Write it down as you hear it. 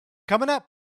Coming up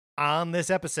on this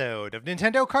episode of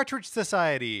Nintendo Cartridge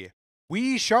Society,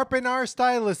 we sharpen our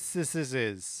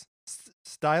styluses.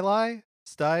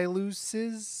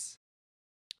 Styluses?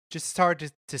 Just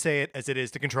hard to say it as it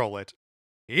is to control it.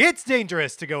 It's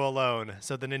dangerous to go alone,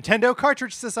 so the Nintendo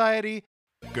Cartridge Society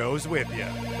goes with you.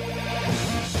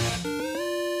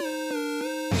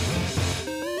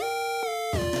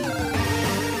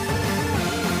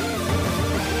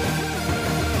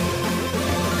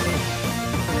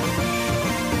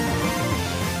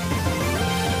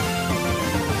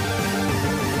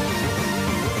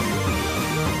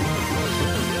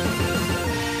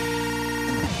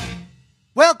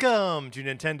 Welcome to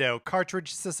Nintendo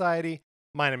Cartridge Society.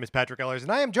 My name is Patrick Ellers,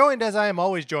 and I am joined, as I am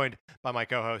always joined, by my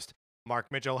co-host, Mark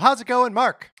Mitchell. How's it going,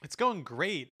 Mark? It's going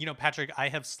great. You know, Patrick, I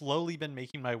have slowly been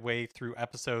making my way through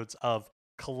episodes of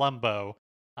Columbo.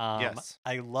 Yes.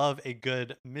 I love a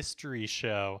good mystery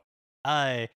show.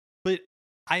 But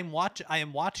I am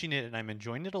watching it and I'm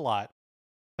enjoying it a lot.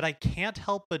 But I can't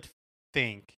help but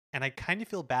think, and I kind of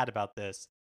feel bad about this,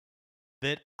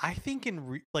 that I think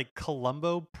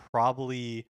Columbo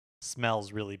probably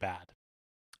smells really bad.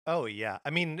 Oh, yeah. I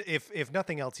mean, if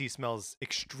nothing else, he smells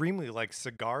extremely like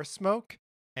cigar smoke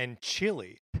and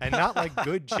chili, and not like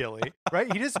good chili,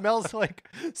 right? He just smells like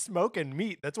smoke and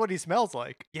meat. That's what he smells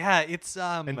like. Yeah, it's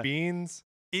And beans.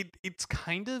 it's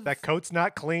kind of That coat's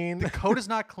not clean. the coat is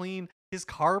not clean. His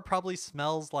car probably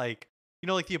smells like,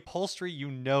 like the upholstery,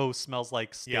 smells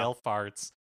like stale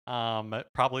farts.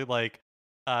 Probably like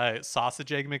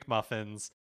sausage egg McMuffins.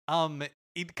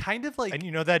 It kind of like,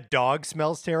 And that dog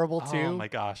smells terrible too. oh my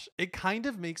gosh. It kind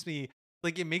of makes me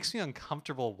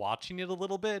uncomfortable watching it a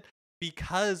little bit,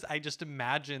 because I just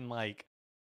imagine I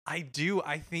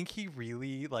think he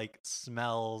really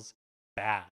smells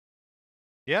bad.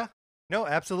 Yeah. No,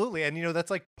 absolutely. And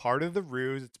that's like part of the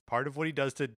ruse. It's part of what he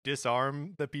does to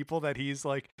disarm the people that he's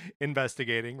like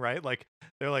investigating, right? Like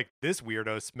they're like, this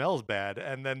weirdo smells bad,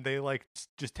 and then they like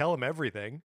just tell him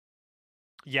everything.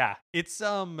 Yeah, it's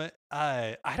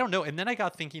I don't know. And then I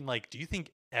got thinking, do you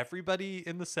think everybody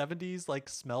in the 70s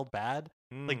smelled bad?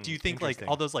 Do you think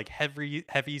all those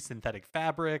heavy synthetic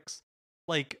fabrics?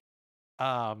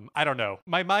 I don't know.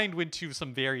 My mind went to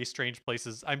some very strange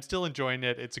places. I'm still enjoying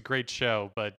it. It's a great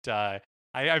show, but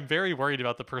I'm very worried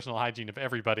about the personal hygiene of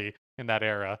everybody in that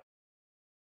era.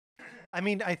 I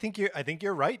mean, I think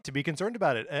you're right to be concerned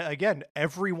about it. Again,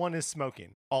 everyone is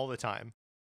smoking all the time.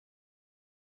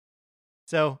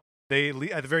 So they,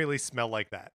 at the very least, smell like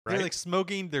that, right? They're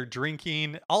smoking, they're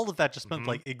drinking, all of that just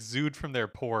exude from their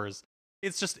pores.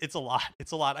 It's a lot.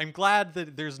 It's a lot. I'm glad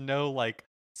that there's no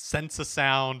sense of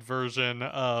sound version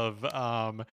of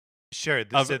Sure,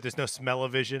 there's no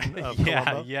smell-o-vision of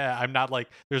Columbo. Yeah. I'm not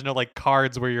there's no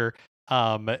cards where you're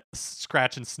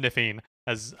scratch and sniffing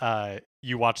as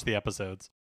you watch the episodes.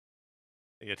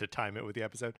 You get to time it with the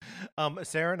episode.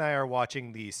 Sarah and I are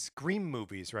watching the Scream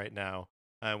movies right now.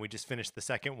 We just finished the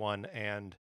second one,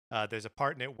 and there's a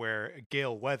part in it where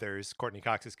Gale Weathers, Courtney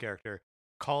Cox's character,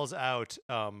 calls out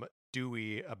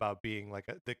Dewey about being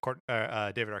David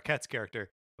Arquette's character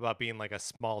about being a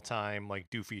small-time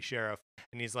doofy sheriff,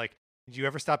 and he's like, "Did you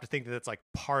ever stop to think that it's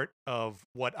part of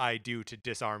what I do to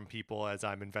disarm people as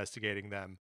I'm investigating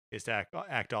them is to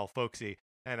act all folksy?"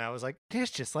 And I was like, "It's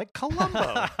just like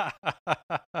Columbo."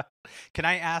 Can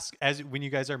I ask, when you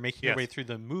guys are making your Yes. way through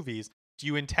the movies, do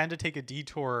you intend to take a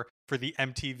detour for the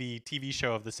MTV TV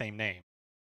show of the same name?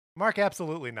 Mark,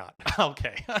 absolutely not.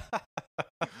 Okay.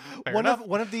 One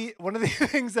of the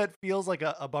things that feels like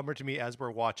a bummer to me as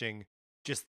we're watching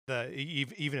just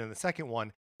even in the second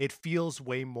one, it feels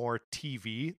way more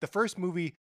TV. The first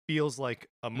movie feels like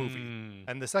a movie,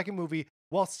 and the second movie,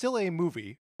 while still a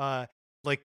movie,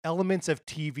 elements of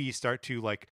TV start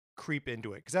to creep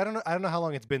into it. Because I don't know how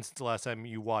long it's been since the last time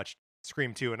you watched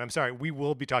Scream 2, and I'm sorry, we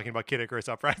will be talking about Kid Icarus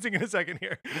Uprising in a second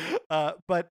here.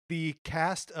 But the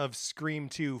cast of Scream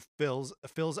 2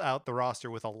 fills out the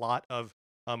roster with a lot of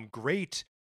great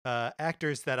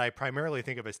actors that I primarily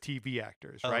think of as TV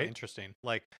actors, right? Interesting.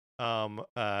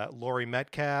 Laurie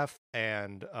Metcalf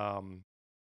and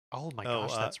oh my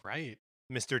gosh, that's right.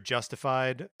 Mr.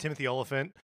 Justified, Timothy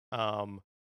Olyphant,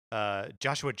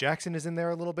 Joshua Jackson is in there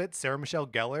a little bit, Sarah Michelle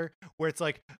Gellar, where it's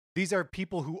these are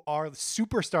people who are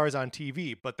superstars on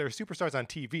TV, but they're superstars on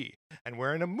TV, and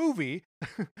we're in a movie.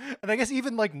 And I guess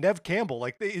even Neve Campbell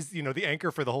is the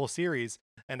anchor for the whole series,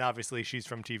 and obviously she's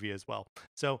from TV as well.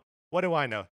 So what do I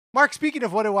know? Mark, speaking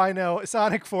of what do I know,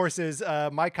 Sonic Forces,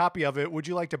 my copy of it, would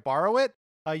you like to borrow it?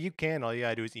 You can. All you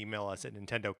gotta do is email us at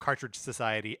Nintendo Cartridge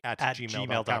Society at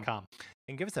gmail.com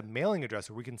and give us a mailing address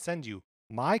where we can send you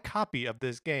my copy of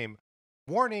this game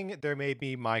warning, there may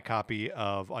be my copy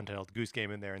of Untitled Goose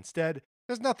Game in there instead.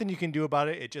 There's nothing you can do about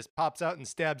it. It just pops out and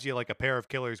stabs you like a pair of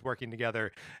killers working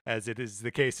together, as it is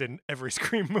the case in every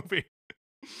Scream movie.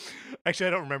 Actually, I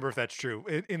don't remember if that's true.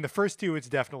 In the first two, it's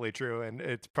definitely true, and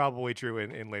it's probably true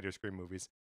in later Scream movies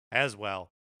as well.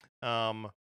 And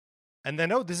then,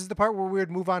 this is the part where we would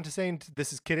move on to saying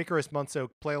this is Kid Icarus month,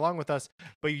 so play along with us.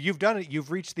 But you've done it. You've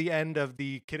reached the end of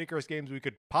the Kid Icarus games we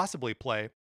could possibly play.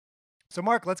 So,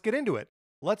 Mark, let's get into it.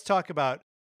 Let's talk about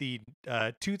the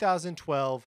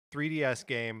 2012 3DS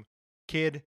game,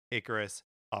 Kid Icarus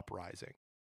Uprising.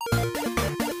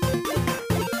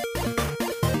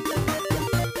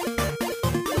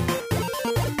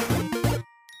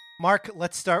 Mark,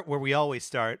 let's start where we always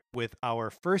start, with our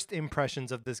first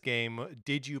impressions of this game.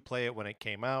 Did you play it when it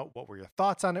came out? What were your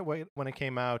thoughts on it when it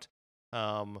came out?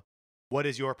 What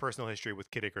is your personal history with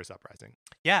Kid Icarus Uprising?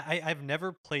 Yeah, I've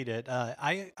never played it.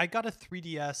 I got a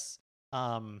 3DS,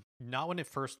 not when it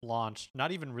first launched,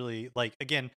 not even really, like,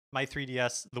 again, my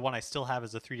 3DS, the one I still have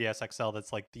is a 3DS XL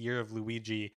that's like the year of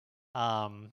Luigi.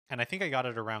 And I think I got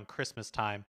it around Christmas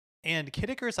time. And Kid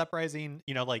Icarus Uprising,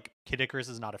 like, Kid Icarus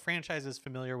is not a franchise is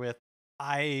familiar with.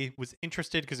 I was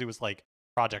interested because it was like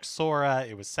Project Sora,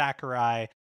 it was Sakurai,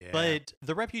 but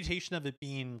the reputation of it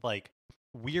being like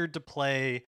weird to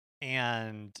play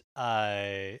and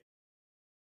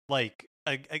like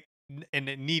and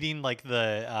needing like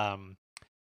the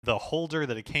holder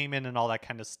that it came in and all that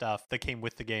kind of stuff that came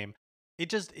with the game, it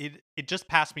just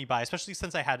passed me by, especially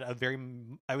since I had a very,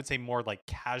 I would say, more like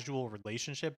casual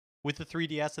relationship with the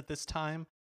 3DS at this time,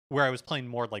 where I was playing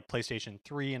more like PlayStation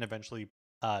 3 and eventually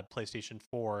PlayStation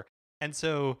 4. And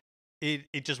so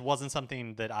it just wasn't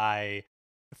something that I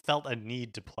felt a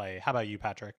need to play. How about you,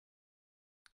 Patrick?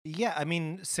 Yeah, I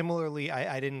mean, similarly,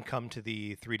 I didn't come to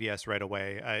the 3DS right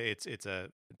away. It's a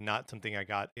not something I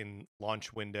got in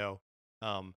launch window.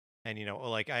 And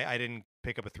like I didn't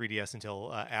pick up a 3DS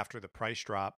until after the price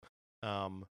drop.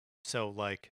 So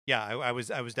like, yeah, I was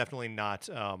definitely not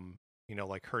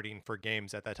like hurting for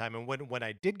games at that time. And when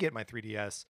I did get my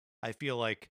 3DS, I feel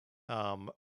like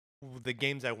the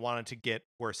games I wanted to get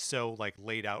were so like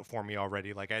laid out for me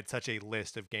already. Like I had such a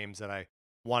list of games that I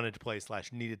wanted to play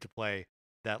 / needed to play,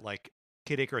 that like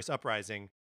Kid Icarus Uprising,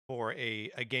 for a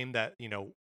game that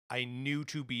I knew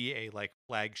to be a like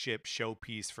flagship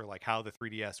showpiece for like how the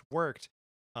 3DS worked.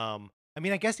 I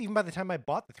mean, I guess even by the time I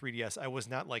bought the 3DS, I was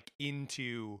not like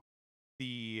into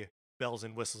the bells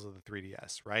and whistles of the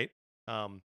 3DS, right?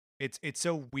 It's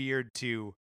so weird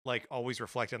to like always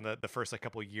reflect on the first like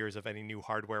couple of years of any new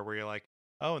hardware, where you're like,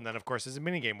 oh, and then of course there's a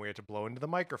mini game where you have to blow into the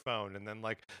microphone and then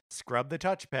like scrub the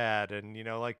touchpad and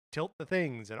like tilt the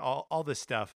things and all this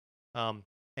stuff.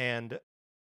 And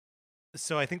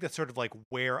so I think that's sort of like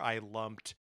where I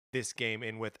lumped this game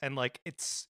in with, and like it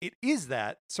is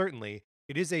that, certainly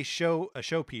it is a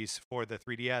showpiece for the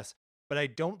 3DS, but I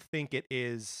don't think it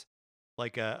is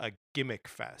like a gimmick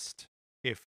fest,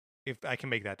 if I can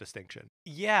make that distinction.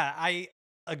 Yeah, I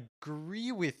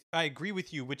agree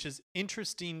with you, which is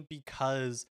interesting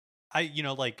because I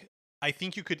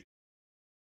think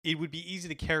it would be easy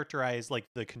to characterize like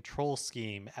the control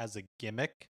scheme as a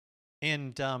gimmick.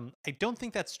 And I don't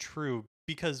think that's true,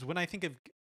 because when I think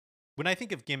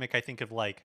of gimmick, I think of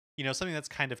like, something that's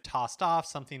kind of tossed off,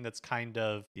 something that's kind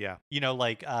of,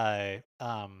 like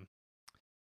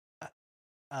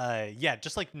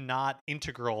just like not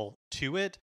integral to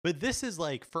it. But this is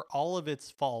like, for all of its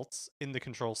faults in the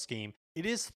control scheme, it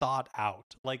is thought out.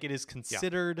 Like it is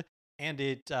considered, and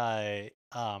it's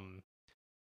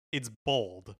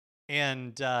bold.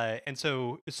 And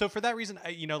so for that reason,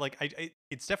 I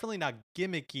it's definitely not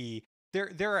gimmicky. There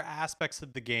are aspects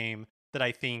of the game that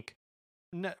I think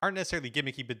aren't necessarily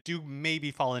gimmicky, but do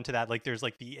maybe fall into that. Like there's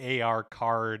like the AR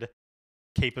card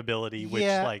capability, which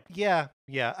yeah.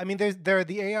 I mean, there are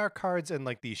the AR cards and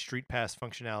like the Street Pass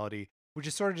functionality, which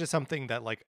is sort of just something that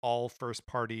like all first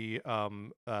party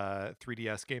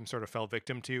 3DS games sort of fell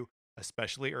victim to,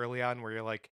 especially early on, where you're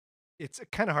like, it's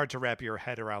kind of hard to wrap your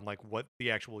head around like what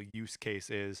the actual use case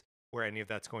is, where any of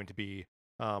that's going to be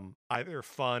either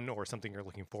fun or something you're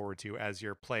looking forward to as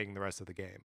you're playing the rest of the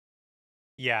game.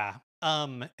 Yeah.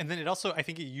 And then it also, I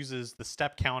think it uses the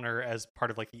step counter as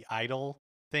part of like the idle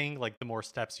thing. Like the more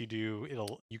steps you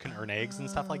do, you can earn eggs and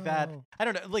stuff like that. I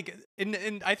don't know. Like,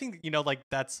 and I think, like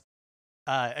that's,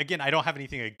 again, I don't have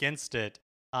anything against it.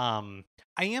 I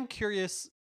am curious,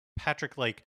 Patrick,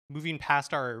 like, moving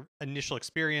past our initial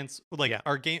experience, like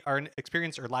our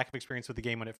experience or lack of experience with the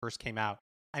game when it first came out,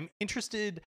 I'm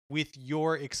interested with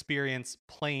your experience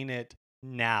playing it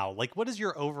now. Like, what is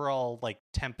your overall like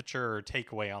temperature or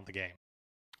takeaway on the game?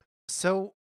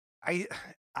 So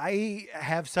I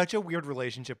have such a weird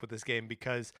relationship with this game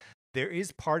because there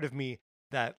is part of me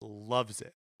that loves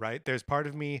it, right? There's part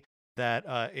of me that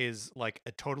is like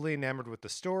totally enamored with the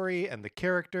story and the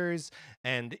characters,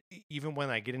 and even when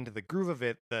I get into the groove of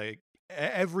it,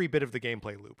 every bit of the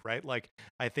gameplay loop, right? Like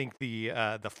I think the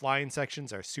flying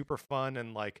sections are super fun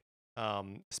and like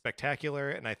spectacular,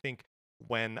 and I think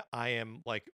when I am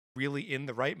like really in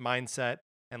the right mindset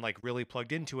and like really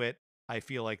plugged into it, I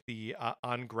feel like the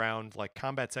on ground like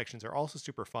combat sections are also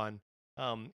super fun.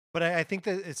 But I think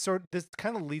that it's this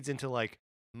kind of leads into like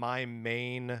my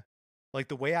main, like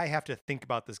the way I have to think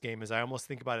about this game is I almost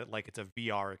think about it like it's a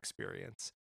VR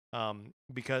experience.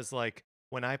 Because like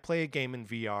when I play a game in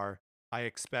VR, I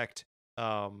expect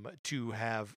to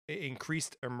have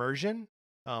increased immersion.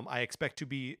 I expect to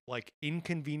be like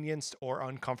inconvenienced or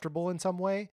uncomfortable in some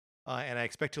way, and I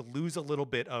expect to lose a little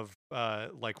bit of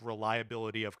like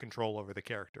reliability of control over the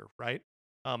character, right?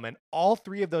 And all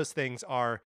three of those things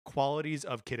are qualities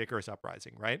of Kid Icarus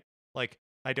Uprising, right? Like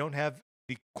I don't have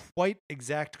the quite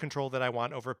exact control that I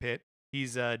want over Pit.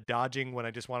 He's dodging when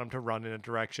I just want him to run in a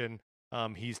direction.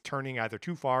 He's turning either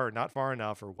too far or not far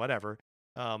enough or whatever.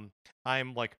 Um,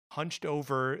 I'm like hunched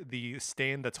over the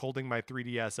stand that's holding my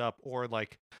 3DS up, or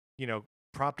like,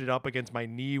 propped it up against my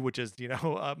knee, which is,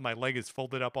 my leg is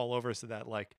folded up all over so that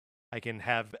like I can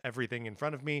have everything in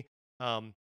front of me.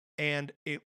 And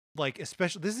it like,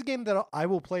 especially this is a game that I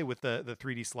will play with the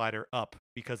 3D slider up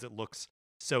because it looks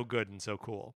so good and so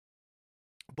cool.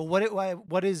 But what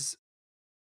is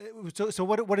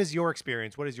what is your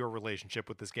experience? What is your relationship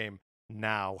with this game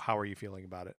now? How are you feeling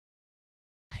about it?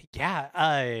 Yeah,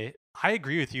 I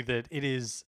agree with you that it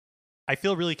is. I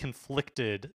feel really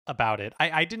conflicted about it.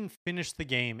 I didn't finish the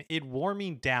game. It wore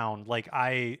me down. Like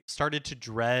I started to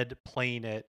dread playing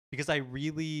it because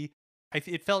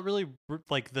it felt really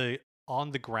like the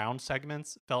on the ground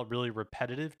segments felt really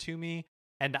repetitive to me,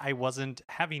 and I wasn't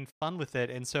having fun with it.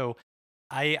 And so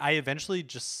I eventually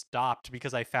just stopped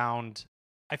because I found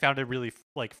it really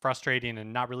like frustrating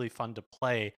and not really fun to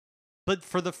play. But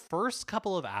for the first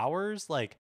couple of hours,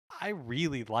 like I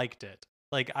really liked it.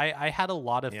 Like I had a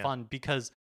lot of Yeah. fun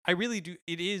because I really do.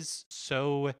 It is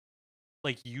so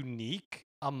like unique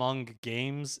among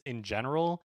games in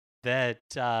general that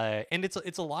and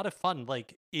it's a lot of fun.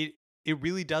 Like it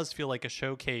really does feel like a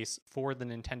showcase for the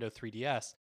Nintendo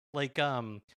 3DS. Like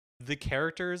the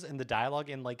characters and the dialogue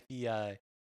and like the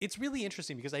it's really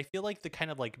interesting because I feel like the kind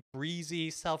of like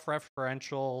breezy,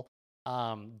 self-referential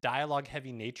dialogue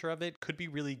heavy nature of it could be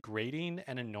really grating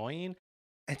and annoying,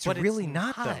 It's but it's really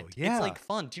not though. It's Yeah. like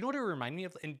fun. Do you know what it reminded me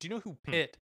of? And do you know who Hmm.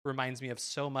 Pitt reminds me of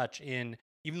so much in,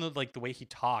 even though like the way he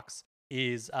talks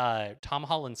is Tom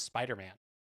Holland's Spider-Man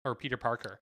or Peter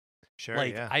Parker. Sure.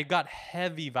 Like Yeah. I got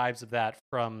heavy vibes of that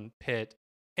from Pitt.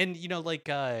 And like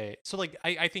so like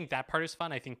I think that part is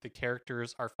fun. I think the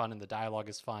characters are fun and the dialogue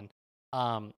is fun.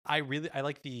 I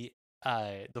like the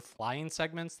flying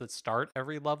segments that start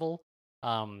every level.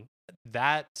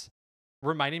 That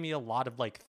reminded me a lot of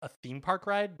like a theme park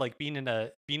ride, like being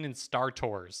in Star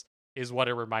Tours is what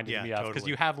it reminded Yeah. me of, because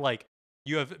Totally.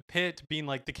 you have Pitt being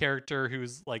like the character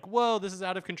who's like, whoa, this is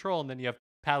out of control, and then you have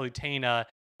Palutena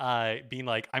being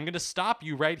like, I'm gonna stop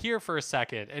you right here for a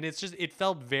second, and it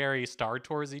felt very Star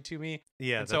Toursy to me,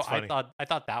 Yeah. and so That's funny. I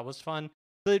thought that was fun,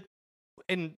 but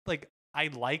and like I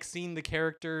like seeing the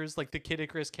characters, like the Kid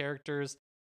Icarus characters,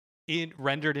 in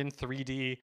rendered in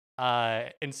 3D,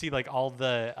 and see like all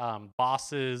the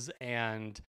bosses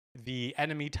and the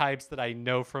enemy types that I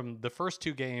know from the first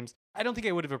two games. I don't think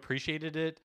I would have appreciated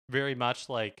it very much,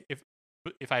 like if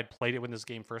I had played it when this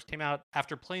game first came out.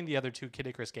 After playing the other two Kid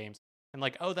Icarus games, and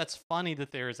like, oh, that's funny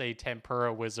that there's a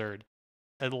tempura wizard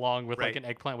along with like Right. an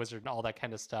eggplant wizard and all that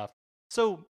kind of stuff.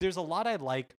 So there's a lot I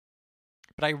like,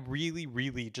 but I really,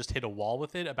 really just hit a wall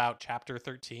with it about chapter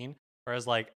 13, where I was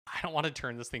like, I don't want to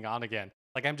turn this thing on again.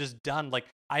 Like, I'm just done. Like,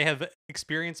 I have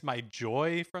experienced my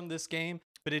joy from this game,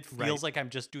 but it Right. feels like I'm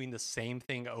just doing the same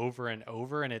thing over and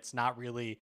over, and it's not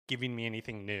really giving me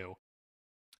anything new.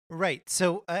 Right.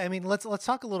 So, I mean, let's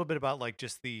talk a little bit about like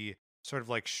just the sort of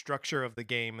like structure of the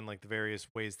game and like the various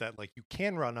ways that like you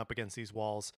can run up against these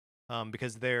walls.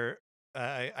 Because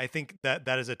I think that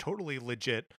that is a totally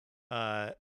legit.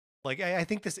 Uh, I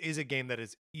think this is a game that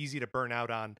is easy to burn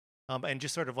out on. And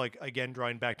just sort of like again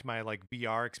drawing back to my like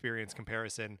VR experience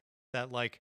comparison, that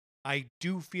like I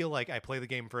do feel like I play the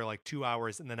game for like 2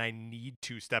 hours and then I need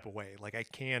to step away. Like I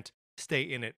can't stay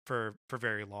in it for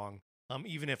very long.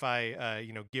 Even if I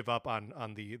give up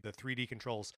on the 3D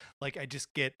controls, like I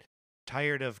just get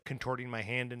tired of contorting my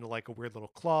hand into like a weird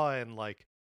little claw, and like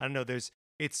I don't know, there's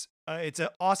it's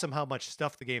awesome how much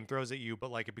stuff the game throws at you, but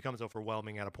like it becomes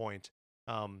overwhelming at a point.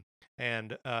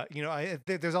 And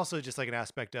there's also just like an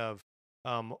aspect of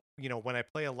when I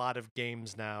play a lot of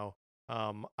games now,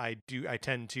 I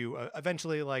tend to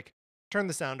eventually like turn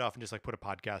the sound off and just like put a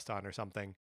podcast on or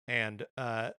something. And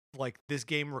like this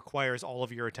game requires all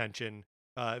of your attention,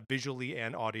 visually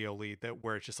and audioly, that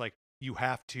where it's just like you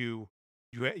have to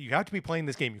be playing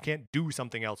this game. You can't do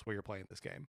something else while you're playing this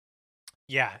game.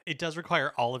 Yeah, it does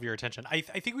require all of your attention. I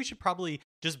think we should probably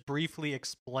just briefly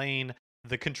explain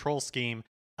the control scheme,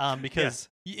 because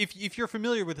if you're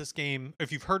familiar with this game,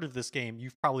 if you've heard of this game,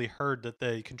 you've probably heard that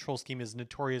the control scheme is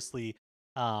notoriously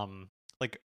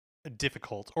like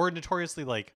difficult or notoriously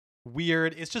like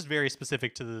weird. It's just very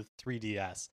specific to the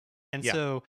 3DS. And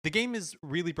so the game is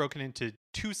really broken into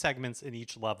two segments in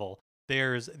each level.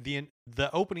 There's the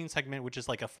opening segment, which is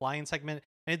like a flying segment,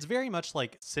 and it's very much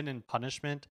like Sin and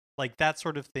Punishment, like that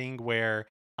sort of thing where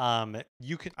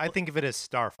you could I think of it as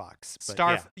Star Fox.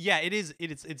 It is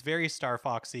it's very Star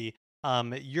Foxy.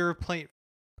 You're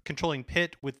controlling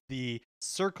Pit with the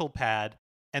circle pad,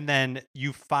 and then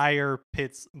you fire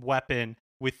Pit's weapon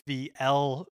with the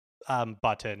L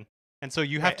button. And so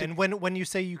you have to. And when you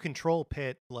say you control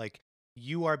Pit, like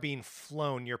you are being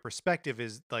flown, your perspective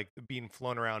is like being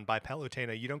flown around by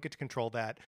Palutena. You don't get to control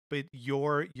that, but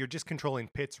you're just controlling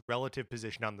Pit's relative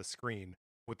position on the screen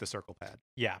with the circle pad.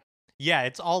 Yeah,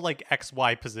 it's all like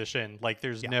XY position. Like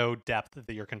there's no depth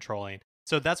that you're controlling.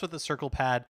 So that's what the circle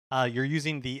pad. You're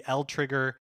using the L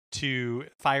trigger to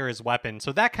fire his weapon.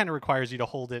 So that kind of requires you to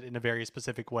hold it in a very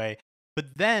specific way.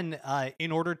 But then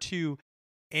in order to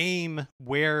aim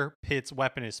where Pit's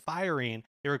weapon is firing,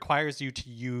 it requires you to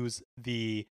use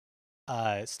the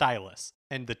stylus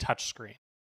and the touch screen.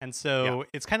 And so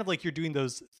it's kind of like you're doing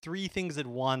those three things at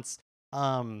once.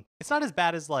 It's not as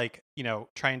bad as like,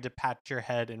 trying to pat your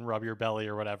head and rub your belly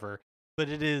or whatever, but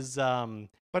it is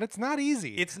but it's not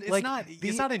easy. It's like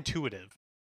it's not intuitive.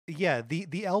 Yeah,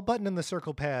 the L button and the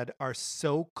circle pad are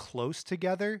so close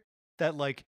together that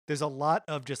like there's a lot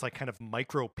of just like kind of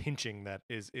micro pinching that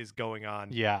is going on.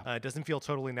 It doesn't feel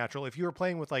totally natural. If you were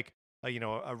playing with like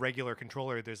a regular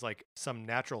controller, there's like some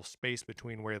natural space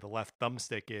between where the left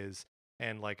thumbstick is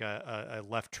and like a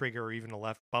left trigger or even a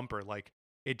left bumper. Like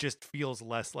it just feels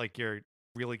less like you're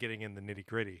really getting in the nitty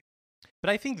gritty.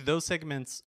 But I think those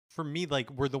segments for me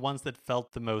like were the ones that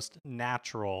felt the most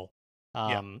natural.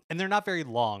 And they're not very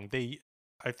long.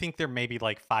 I think they're maybe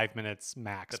like 5 minutes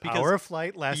max. The power of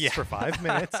flight lasts for 5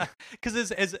 minutes.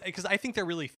 Because I think they're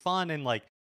really fun and like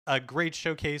a great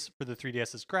showcase for the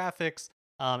 3DS's graphics,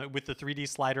 with the 3D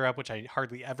slider up, which I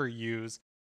hardly ever use.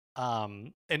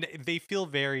 And they feel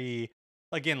very,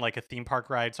 again, like a theme park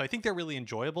ride. So I think they're really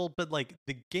enjoyable, but like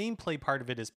the gameplay part of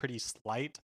it is pretty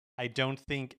slight. I don't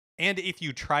think, and if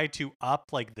you try to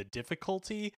up like the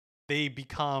difficulty, they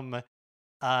become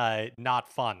not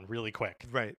fun really quick.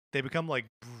 Right. They become like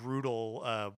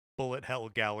brutal bullet hell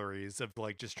galleries of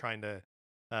like just trying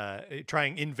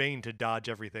in vain to dodge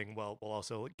everything while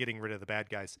also getting rid of the bad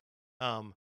guys.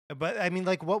 But I mean,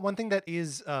 like one thing that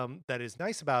is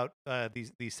nice about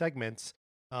these segments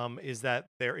is that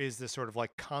there is this sort of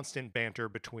like constant banter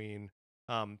between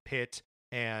Pit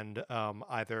and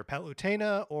either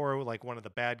Palutena or like one of the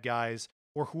bad guys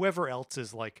or whoever else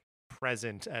is like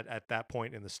present at that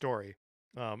point in the story.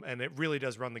 And it really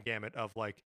does run the gamut of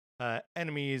like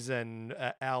enemies and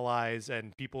allies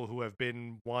and people who have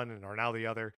been one and are now the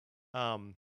other.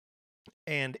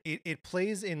 And it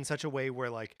plays in such a way where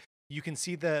like you can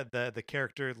see the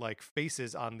character like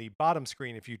faces on the bottom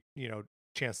screen if you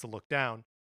chance to look down.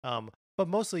 But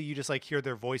mostly you just like hear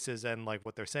their voices and like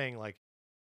what they're saying, like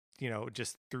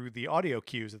just through the audio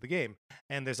cues of the game.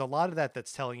 And there's a lot of that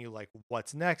that's telling you like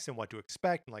what's next and what to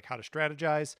expect and like how to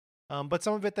strategize. But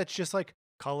some of it that's just like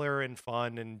color and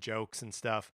fun and jokes and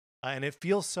stuff. And it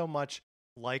feels so much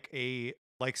like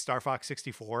Star Fox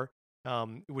 64,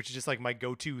 which is just like my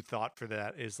go-to thought for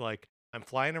that is like I'm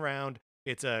flying around.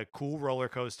 It's a cool roller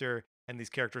coaster and these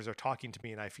characters are talking to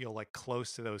me and I feel like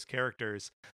close to those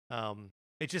characters.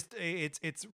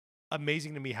 It's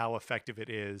amazing to me how effective it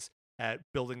is at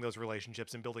building those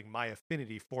relationships and building my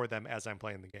affinity for them as I'm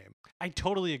playing the game. I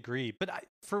totally agree. But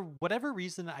for whatever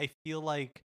reason, I feel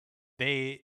like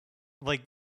they like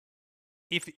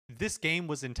if this game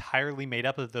was entirely made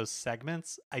up of those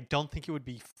segments, I don't think it would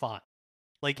be fun.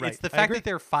 Like it's the fact that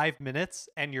they're 5 minutes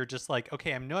and you're just like,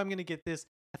 okay, I know I'm going to get this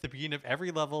at the beginning of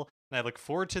every level and I look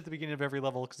forward to the beginning of every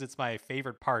level because it's my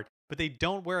favorite part, but they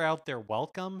don't wear out their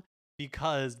welcome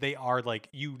because they are like,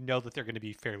 that they're going to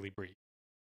be fairly brief.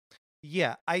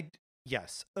 Yeah,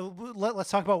 yes. Let's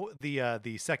talk about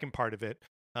the second part of it,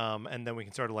 and then we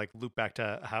can sort of like loop back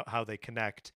to how they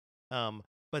connect.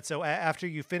 But so after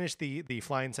you finish the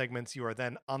flying segments, you are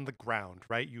then on the ground,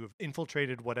 right? You have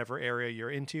infiltrated whatever area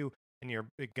you're into, and you're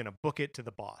gonna book it to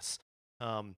the boss.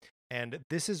 And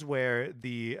this is where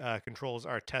the controls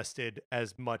are tested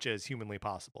as much as humanly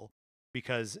possible,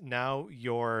 because now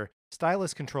your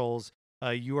stylus controls,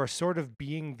 you are sort of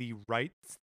being the right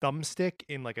thumbstick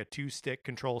in like a 2-stick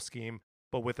control scheme,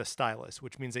 but with a stylus,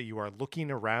 which means that you are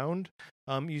looking around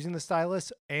using the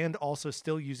stylus and also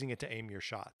still using it to aim your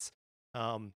shots.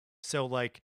 So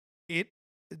like it,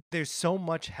 there's so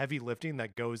much heavy lifting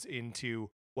that goes into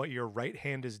what your right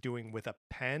hand is doing with a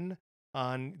pen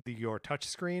on your touch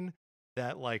screen,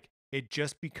 that like it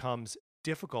just becomes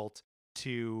difficult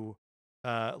to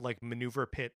like maneuver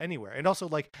Pit anywhere. And also,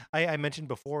 like I mentioned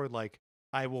before, like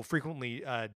I will frequently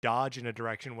dodge in a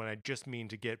direction when I just mean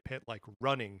to get Pit like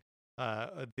running.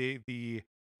 The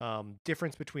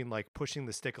difference between like pushing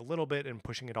the stick a little bit and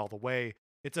pushing it all the way,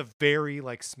 it's a very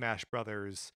like Smash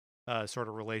Brothers sort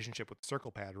of relationship with the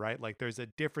circle pad, right? Like there's a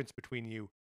difference between you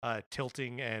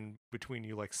tilting and between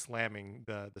you like slamming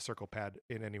the circle pad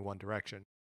in any one direction.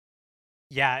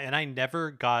 Yeah, and I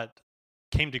never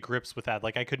came to grips with that.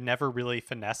 Like I could never really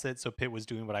finesse it so Pit was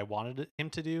doing what I wanted him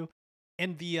to do.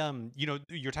 And the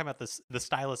you're talking about this, the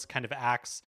stylus kind of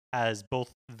acts as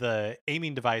both the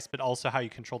aiming device but also how you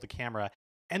control the camera.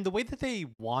 And the way that they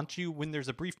want you, when there's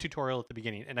a brief tutorial at the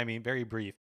beginning, and I mean very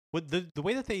brief, what the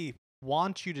way that they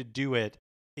want you to do it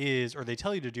is, or they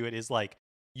tell you to do it is like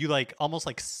you like almost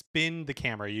like spin the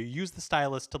camera. You use the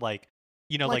stylus to like,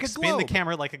 Like like a spin the globe.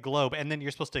 camera like a globe, and then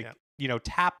you're supposed to,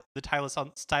 tap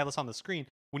the stylus on the screen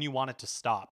when you want it to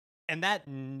stop. And that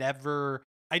never,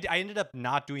 I ended up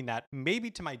not doing that, maybe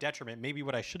to my detriment. Maybe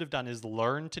what I should have done is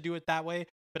learn to do it that way,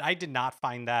 but I did not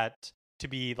find that to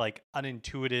be like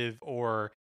unintuitive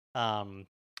or,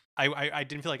 I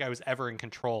didn't feel like I was ever in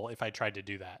control if I tried to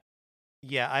do that.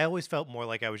 Yeah, I always felt more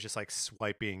like I was just like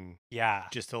swiping Yeah.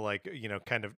 just to like,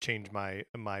 kind of change my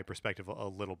perspective a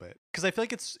little bit. Because I feel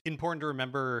like it's important to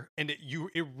remember, and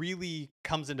it really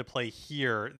comes into play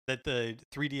here, that the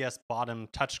 3DS bottom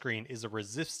touchscreen is a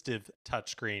resistive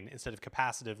touchscreen instead of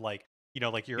capacitive, like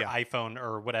like your iPhone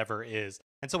or whatever is.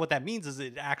 And so what that means is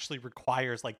it actually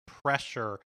requires like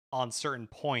pressure on certain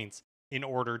points in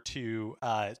order to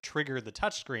trigger the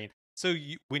touchscreen. So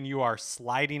when you are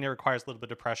sliding, it requires a little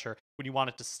bit of pressure. When you want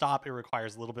it to stop, it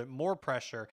requires a little bit more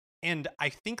pressure. And I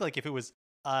think like if it was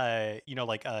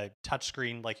like a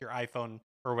touchscreen like your iPhone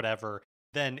or whatever,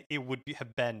 then it would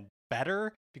have been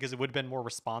better because it would have been more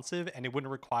responsive and it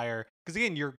wouldn't require, because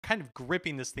again, you're kind of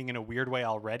gripping this thing in a weird way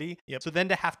already. Yep. So then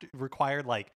to have to require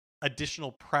like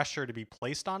additional pressure to be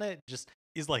placed on it just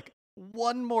is like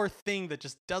one more thing that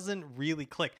just doesn't really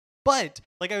click. But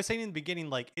like I was saying in the beginning,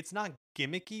 like it's not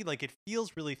gimmicky, like it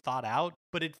feels really thought out,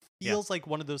 but it feels like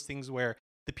one of those things where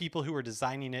the people who are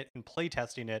designing it and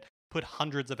playtesting it put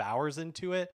hundreds of hours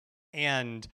into it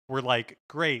and we're like,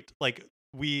 great, like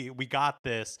we got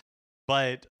this.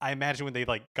 But I imagine when they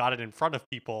like got it in front of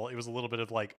people, it was a little bit of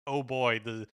like, oh boy,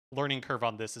 the learning curve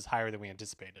on this is higher than we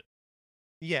anticipated.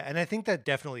 Yeah, and I think that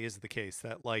definitely is the case,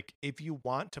 that like if you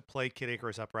want to play Kid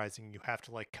Icarus Uprising, you have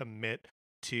to like commit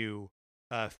to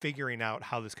figuring out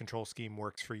how this control scheme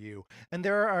works for you. And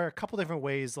there are a couple different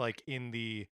ways, like in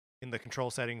the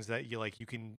control settings, that you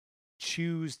can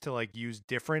choose to like use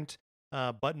different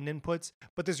button inputs,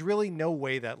 but there's really no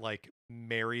way that like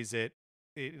marries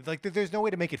like there's no way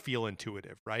to make it feel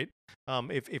intuitive, right?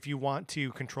 If you want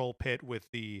to control Pit with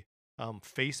the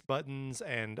face buttons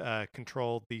and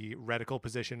control the reticle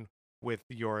position with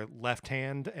your left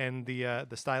hand and the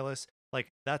stylus, like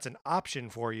that's an option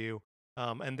for you.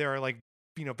 And there are like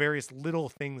various little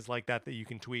things like that that you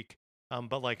can tweak,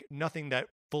 but like nothing that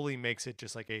fully makes it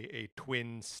just like a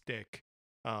twin stick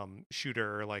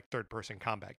shooter or like third person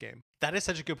combat game. That is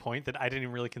such a good point that I didn't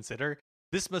even really consider.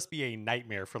 This must be a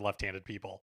nightmare for left-handed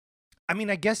people. I mean,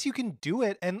 I guess you can do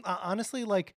it, and honestly,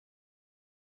 like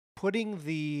putting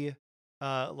the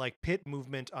like Pit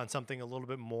movement on something a little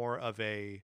bit more of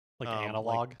a like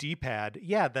analog like D-pad,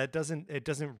 yeah, it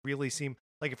doesn't really seem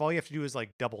like, if all you have to do is like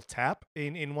double tap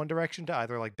in one direction to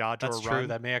either like dodge That's or true. run,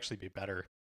 That may actually be better.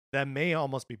 That may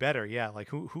almost be better. Yeah, like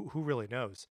who really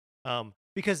knows?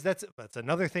 Because that's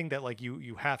another thing that like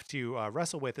you have to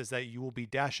wrestle with, is that you will be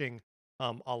dashing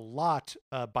a lot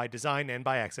by design and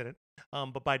by accident.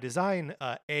 But by design,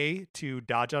 to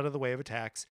dodge out of the way of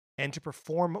attacks and to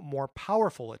perform more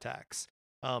powerful attacks.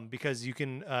 Because you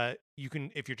can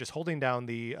if you're just holding down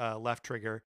the left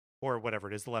trigger or whatever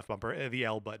it is, the left bumper, the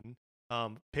L button,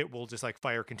 Pit will just like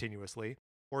fire continuously.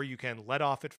 Or you can let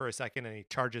off it for a second and he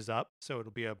charges up, so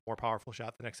it'll be a more powerful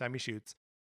shot the next time he shoots.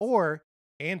 Or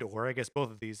I guess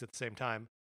both of these at the same time,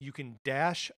 you can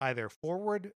dash either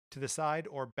forward, to the side,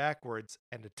 or backwards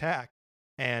and attack.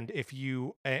 And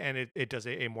it does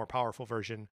a more powerful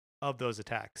version of those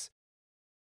attacks.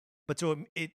 But so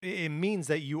it means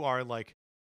that you are like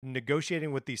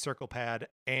negotiating with the circle pad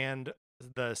and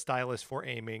the stylus for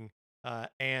aiming,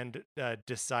 and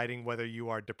deciding whether you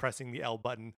are depressing the L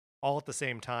button all at the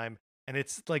same time. And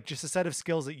it's like just a set of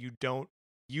skills that you don't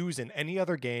use in any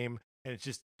other game, and it's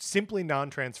just simply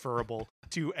non-transferable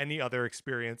to any other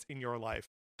experience in your life.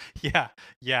 Yeah,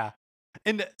 yeah.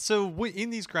 And so in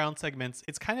these ground segments,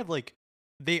 it's kind of like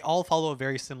they all follow a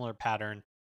very similar pattern,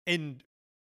 and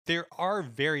there are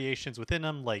variations within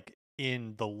them, like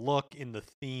in the look, in the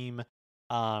theme,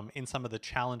 in some of the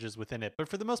challenges within it. But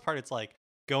for the most part, it's like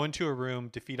go into a room,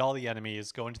 defeat all the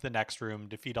enemies, go into the next room,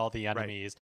 defeat all the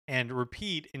enemies, and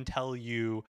repeat until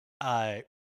you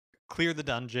clear the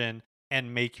dungeon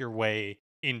and make your way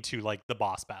into like the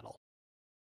boss battle.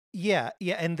 Yeah,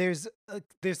 and there's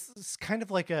kind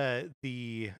of like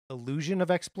the illusion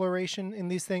of exploration in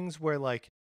these things, where like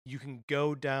you can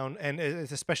go down, and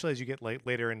especially as you get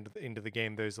later into the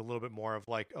game, there's a little bit more of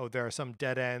like, oh, there are some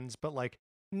dead ends, but like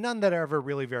none that are ever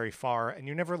really very far, and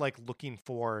you're never like looking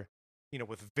for,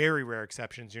 with very rare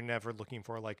exceptions, you're never looking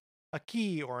for like a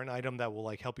key or an item that will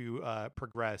like help you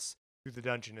progress through the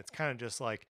dungeon. It's kind of just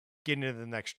like get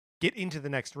into the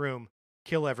next room,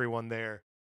 kill everyone there,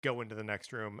 go into the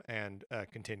next room, and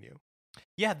continue.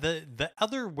 Yeah, the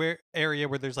other area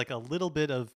where there's like a little bit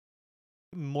of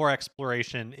more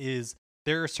exploration is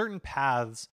there are certain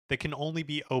paths that can only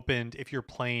be opened if you're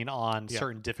playing on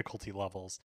certain difficulty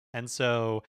levels. And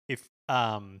so if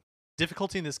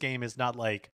difficulty in this game is not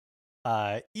like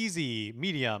easy,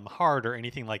 medium, hard, or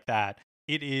anything like that,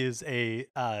 it is a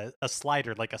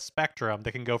slider, like a spectrum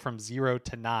that can go from 0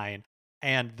 to 9.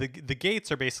 And the gates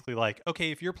are basically like,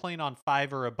 okay, if you're playing on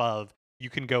 5 or above, you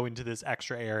can go into this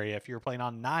extra area. If you're playing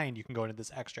on 9, you can go into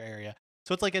this extra area.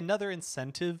 So it's like another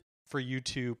incentive for you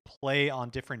to play on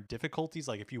different difficulties,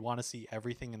 like if you want to see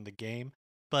everything in the game.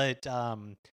 But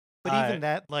even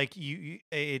that, like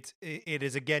it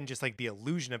is again just like the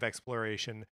illusion of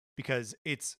exploration, because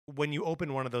it's when you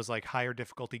open one of those like higher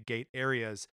difficulty gate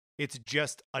areas, it's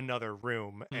just another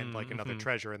room and like another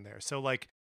treasure in there. So like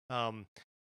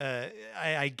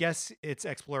I guess it's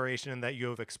exploration in that you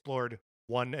have explored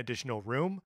one additional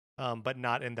room, but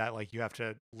not in that like you have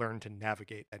to learn to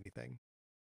navigate anything.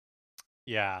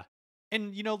 Yeah.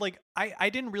 And like I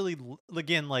didn't really,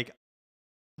 again, like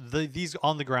these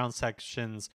on the ground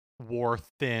sections wore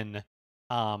thin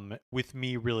with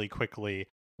me really quickly.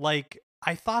 Like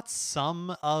I thought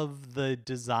some of the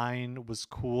design was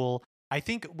cool. I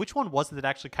think, which one was it that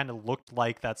actually kind of looked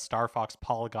like that Star Fox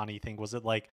polygon-y thing? Was it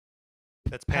like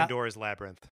that's Pandora's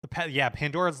Labyrinth?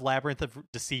 Pandora's Labyrinth of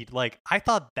Deceit. Like I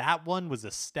thought that one was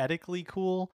aesthetically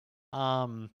cool.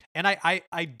 And I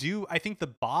think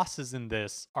the bosses in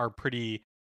this are pretty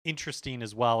interesting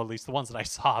as well, at least the ones that I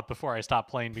saw before I stopped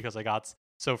playing because I got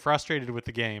so frustrated with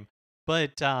the game.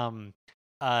 But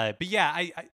yeah,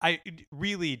 I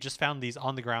really just found these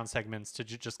on the ground segments to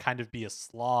just kind of be a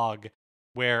slog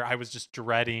where I was just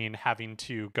dreading having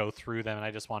to go through them, and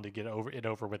I just wanted to get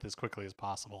over with as quickly as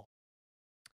possible.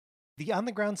 The on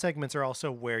the ground segments are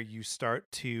also where you start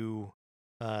to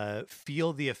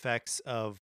feel the effects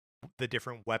of the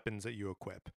different weapons that you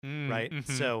equip, right?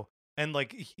 Mm-hmm. So, and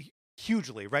like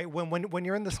hugely, right? When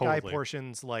you're in the sky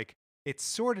portions, like it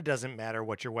sort of doesn't matter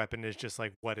what your weapon is, just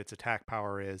like what its attack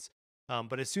power is.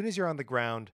 But as soon as you're on the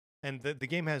ground, and the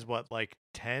game has what, like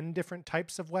 10 different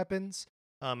types of weapons,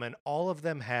 and all of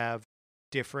them have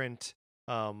different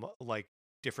like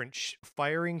different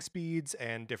firing speeds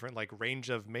and different like range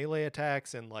of melee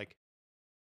attacks, and like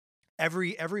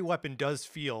every weapon does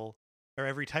feel, or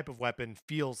every type of weapon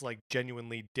feels like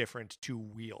genuinely different to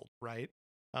wield, right?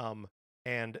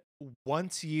 And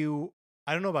once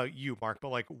I don't know about you, Mark, but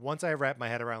like once I wrapped my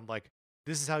head around like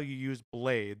this is how you use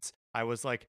blades, I was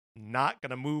like not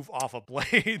gonna move off of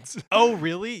blades. Oh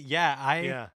really?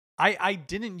 Yeah, I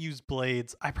didn't use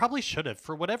blades. I probably should have.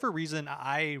 For whatever reason,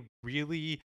 I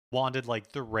really wanted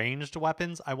like the ranged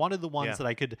weapons. I wanted the ones that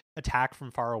I could attack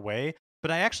from far away.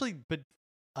 But I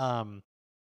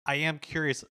am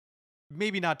curious,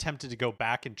 maybe not tempted to go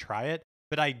back and try it,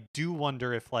 but I do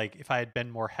wonder if I had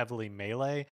been more heavily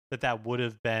melee, that would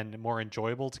have been more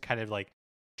enjoyable to kind of like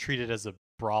treat it as a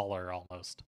brawler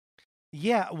almost.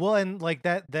 Yeah, well, and like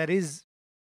that is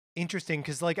interesting,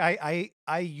 because like I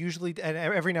usually, and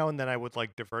every now and then I would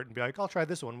like divert and be like, I'll try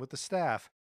this one with the staff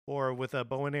or with a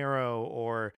bow and arrow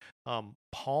or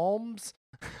palms.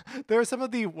 There are some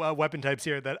of the weapon types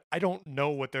here that I don't know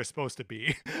what they're supposed to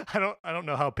be. I don't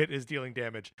know how Pit is dealing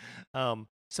damage.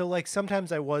 So like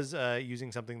sometimes I was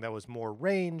using something that was more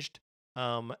ranged,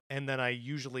 and then I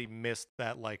usually missed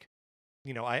that like,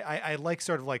 I like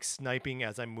sort of like sniping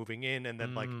as I'm moving in, and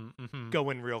then like Mm-hmm. go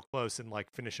in real close and like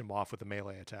finish him off with a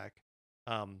melee attack.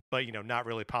 But not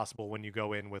really possible when you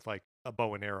go in with like a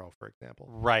bow and arrow, for example.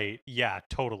 Right. Yeah,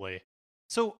 totally.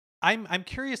 So I'm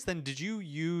curious then, did you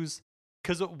use,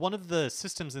 because one of the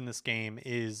systems in this game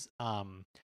is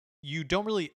you don't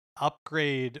really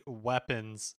upgrade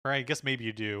weapons, or I guess maybe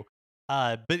you do.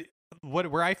 But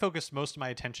where I focused most of my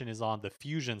attention is on the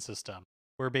fusion system,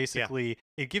 where Yeah, basically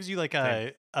it gives you like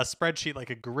same. a spreadsheet, like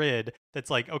a grid that's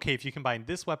like, okay, if you combine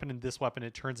this weapon and this weapon,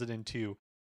 it turns it into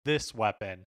this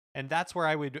weapon. And that's where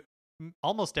I would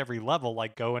almost every level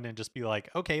like go in and just be like,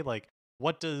 okay, like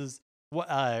what does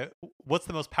what's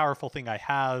the most powerful thing I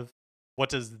have? What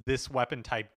does this weapon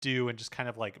type do? And just kind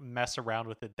of like mess around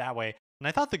with it that way. And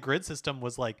I thought the grid system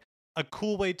was like a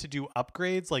cool way to do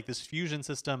upgrades, like this fusion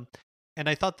system. And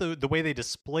I thought the way they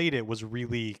displayed it was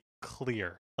really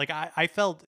clear. Like I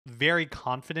felt very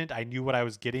confident I knew what I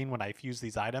was getting when I fused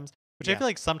these items, which I Yeah. feel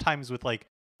like sometimes with like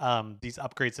these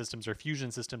upgrade systems or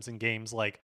fusion systems in games,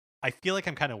 like I feel like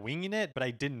I'm kind of winging it, but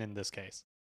I didn't in this case.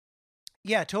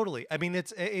 Yeah, totally. I mean,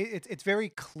 it's very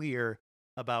clear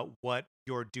about what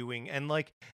you're doing, and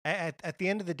like at the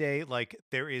end of the day, like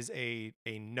there is a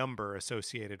number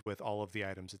associated with all of the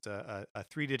items. It's a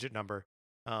 3-digit number,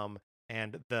 um,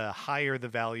 and the higher the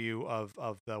value of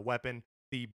the weapon,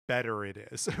 the better it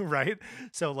is, right?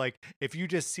 So like if you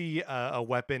just see a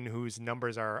weapon whose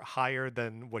numbers are higher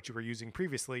than what you were using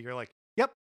previously, you're like,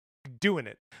 yep, doing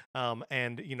it.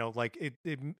 And like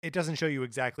it doesn't show you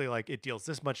exactly like it deals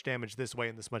this much damage this way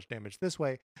and this much damage this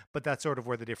way, but that's sort of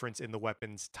where the difference in the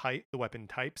weapon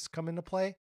types come into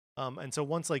play. And so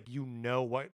once like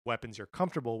what weapons you're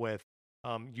comfortable with,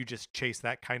 you just chase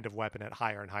that kind of weapon at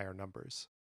higher and higher numbers.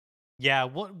 Yeah,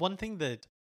 one thing that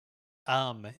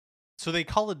um so they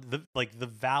call it the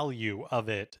value of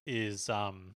it is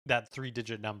that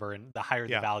 3-digit number, and the higher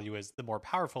the Yeah. value is, the more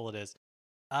powerful it is.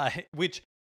 Which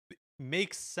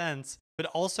makes sense, but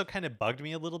also kind of bugged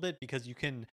me a little bit because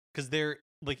there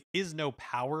like is no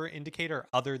power indicator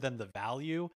other than the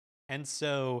value. And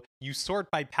so you sort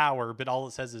by power, but all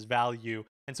it says is value.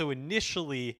 And so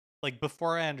initially, like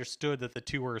before I understood that the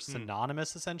two were Mm.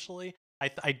 synonymous, essentially,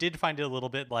 I did find it a little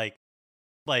bit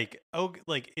oh,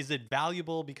 like is it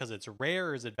valuable because it's rare,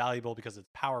 or is it valuable because it's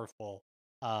powerful?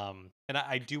 And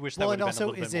I do wish that Well, would and have been a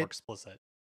also little bit more explicit.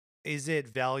 is it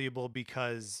valuable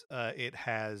because it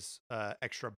has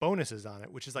extra bonuses on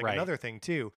it, which is like Right. another thing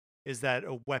too, is that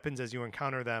weapons as you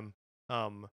encounter them.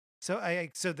 So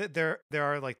that there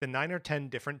are like the 9 or 10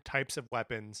 different types of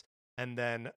weapons, and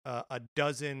then a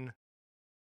dozen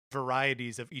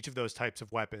varieties of each of those types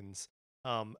of weapons.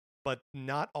 But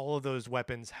not all of those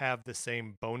weapons have the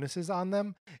same bonuses on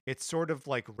them. It's sort of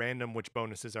like random which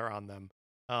bonuses are on them.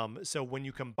 So when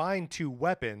you combine two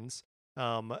weapons,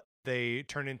 they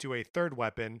turn into a third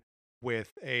weapon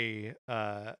with a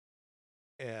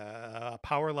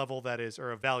power level that is,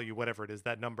 or a value, whatever it is,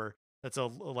 that number that's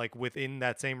like within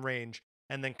that same range,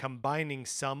 and then combining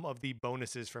some of the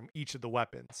bonuses from each of the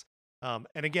weapons. And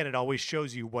again, it always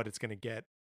shows you what it's going to get.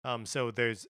 So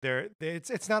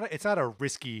it's not a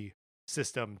risky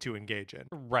system to engage in.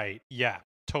 Right. Yeah.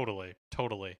 Totally.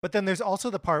 Totally. But then there's also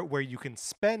the part where you can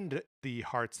spend the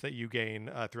hearts that you gain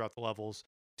throughout the levels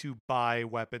to buy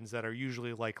weapons that are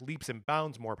usually like leaps and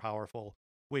bounds more powerful,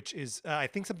 which is, I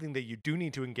think, something that you do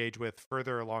need to engage with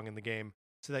further along in the game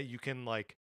so that you can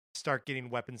like start getting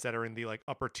weapons that are in the like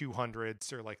upper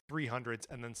 200s or like 300s,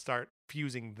 and then start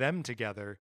fusing them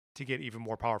together to get even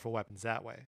more powerful weapons that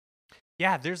way.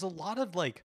 Yeah, there's a lot of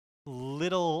like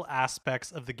little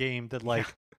aspects of the game that Yeah.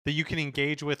 that you can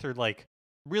engage with, or like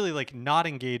really like not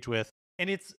engage with. And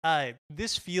it's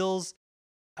this feels,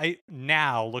 I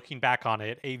now looking back on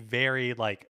it, a very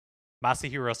like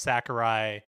Masahiro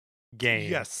Sakurai game.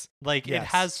 Yes. Like it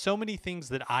Yes. has so many things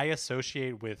that I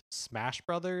associate with Smash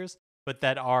Brothers, but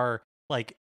that are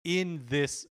like in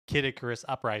this Kid Icarus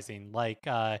Uprising. Like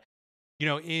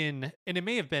and it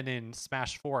may have been in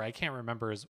Smash 4. I can't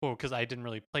remember as well because I didn't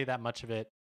really play that much of it.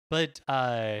 But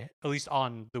at least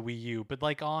on the Wii U, but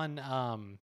like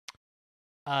on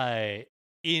uh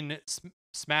in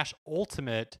Smash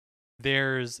Ultimate,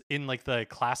 there's in like the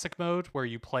classic mode where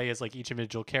you play as like each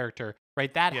individual character,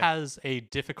 right? That Yeah. has a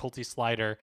difficulty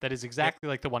slider that is exactly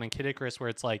like the one in Kid Icarus, where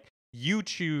it's like you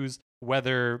choose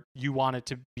whether you want it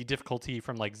to be difficulty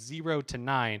from like 0 to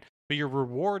 9, but your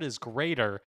reward is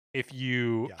greater if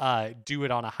you Yeah. do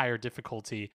it on a higher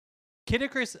difficulty. Kid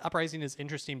Icarus Uprising is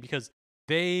interesting because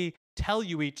they tell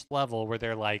you each level where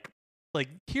they're like, like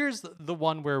here's the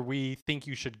one where we think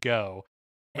you should go,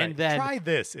 and then try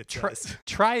this.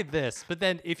 Try this, but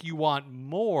then if you want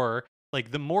more,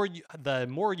 like the more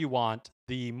you want,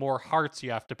 the more hearts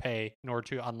you have to pay in order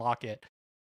to unlock it.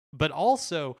 But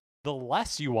also, the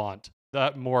less you want,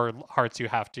 the more hearts you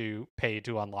have to pay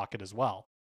to unlock it as well.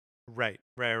 Right.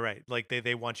 Like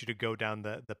they want you to go down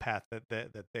the path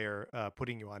that they're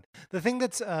putting you on. The thing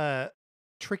that's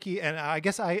tricky, and I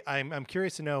guess I'm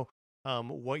curious to know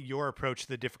what your approach to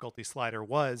the difficulty slider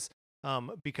was,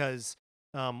 because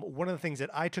one of the things that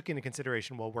I took into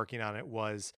consideration while working on it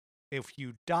was if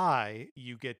you die,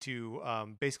 you get to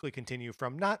basically continue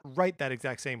from not right that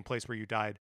exact same place where you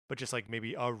died, but just like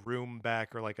maybe a room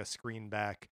back or like a screen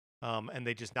back, and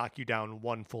they just knock you down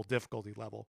one full difficulty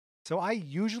level. So I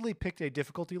usually picked a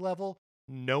difficulty level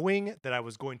knowing that I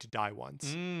was going to die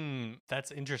once.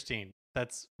 That's interesting.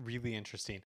 That's really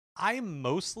interesting. I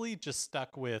mostly just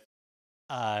stuck with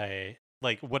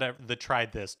like whatever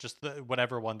tried this, just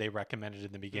whatever one they recommended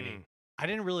in the beginning. I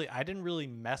didn't really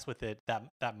mess with it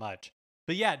that much.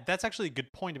 But yeah, that's actually a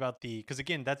good point about because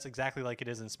again, that's exactly like it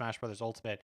is in Smash Brothers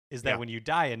Ultimate, is that when you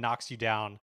die, it knocks you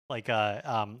down like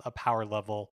a power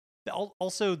level.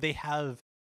 Also, they have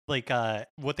like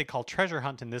what they call treasure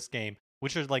hunt in this game,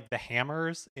 which are like the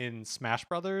hammers in Smash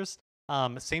Brothers.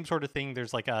 Same sort of thing.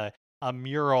 There's like a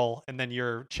mural, and then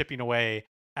you're chipping away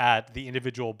at the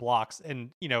individual blocks,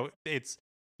 and it's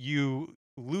you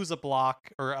lose a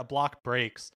block or a block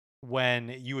breaks when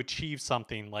you achieve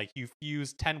something, like you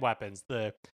use 10 weapons,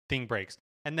 the thing breaks,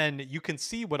 and then you can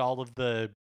see what all of the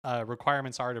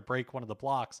requirements are to break one of the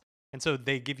blocks. And so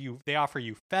they offer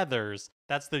you feathers.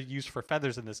 That's the use for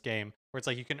feathers in this game, where it's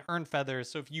like you can earn feathers.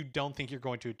 So if you don't think you're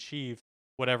going to achieve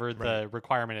whatever the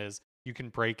requirement is, you can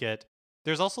break it.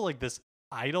 There's also like this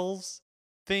idols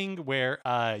thing where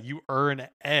you earn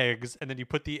eggs, and then you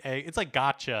put the egg. It's like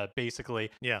gacha basically.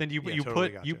 Yeah. Then you totally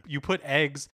put gotcha. you put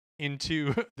eggs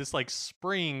into this like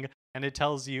spring, and it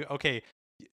tells you, okay,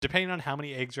 depending on how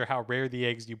many eggs or how rare the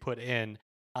eggs you put in,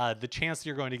 the chance that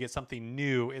you're going to get something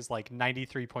new is like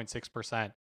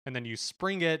 93.6%. And then you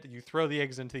spring it, you throw the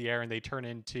eggs into the air, and they turn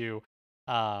into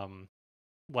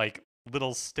like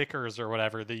little stickers or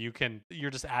whatever that you're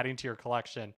just adding to your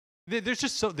collection. There's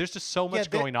just so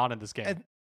much going on in this game.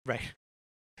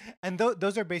 And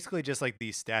those are basically just like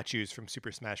these statues from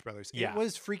Super Smash Brothers. Yeah. It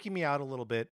was freaking me out a little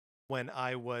bit when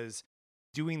I was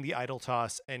doing the idol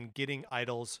toss and getting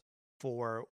idols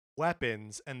for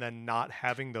weapons and then not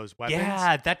having those weapons.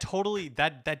 Yeah, that totally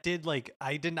that did, like,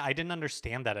 I didn't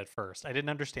understand that at first. I didn't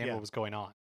understand what was going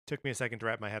on. Took me a second to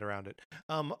wrap my head around it.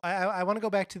 I want to go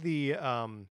back to the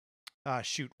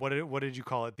shoot, what did you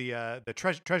call it? The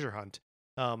treasure hunt.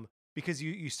 Because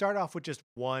you start off with just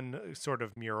one sort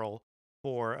of mural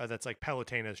for that's like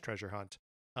Palutena's treasure hunt.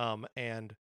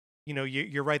 And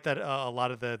you're right that a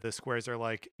lot of the squares are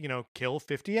like, kill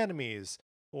 50 enemies,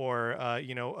 or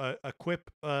equip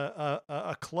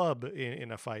a club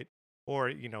in a fight,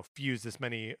 or fuse this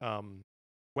many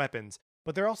weapons.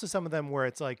 But there are also some of them where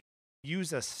it's like,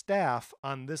 use a staff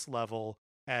on this level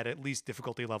at least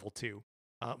difficulty level 2.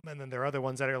 And then there are other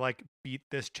ones that are like, beat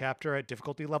this chapter at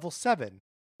difficulty level 7.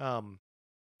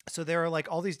 So there are like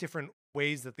all these different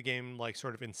ways that the game like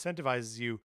sort of incentivizes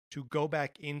you to go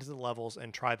back into the levels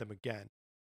and try them again.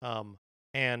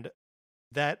 And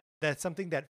that's something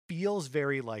that feels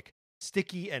very like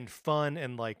sticky and fun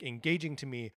and like engaging to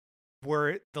me,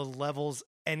 were the levels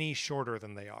any shorter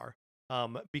than they are.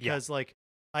 Because like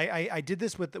I did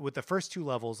this with the first 2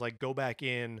 levels, like go back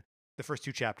in the first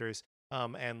 2 chapters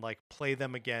and like play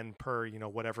them again per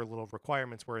whatever little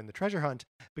requirements were in the treasure hunt,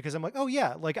 because I'm like, oh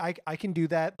yeah, like I can do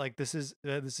that. Like this is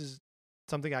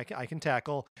something I can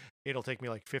tackle. It'll take me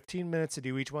like 15 minutes to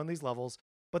do each one of these levels.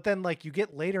 But then like you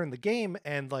get later in the game,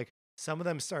 and like some of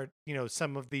them start,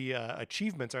 some of the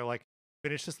achievements are like,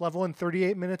 finish this level in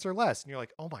 38 minutes or less, and you're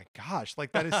like, oh my gosh,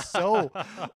 like that is so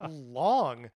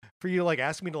long for you to like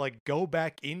ask me to like go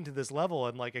back into this level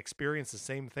and like experience the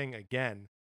same thing again.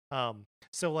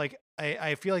 So like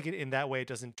I feel like in that way it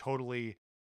doesn't totally,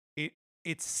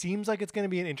 it seems like it's going to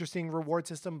be an interesting reward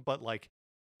system, but like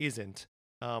isn't.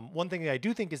 One thing that I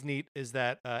do think is neat is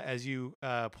that as you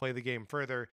play the game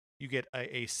further, you get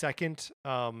a second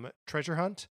treasure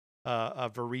hunt, a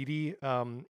Viridi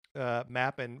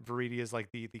map, and Viridi is like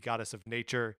the goddess of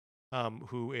nature,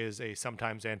 who is a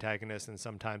sometimes antagonist and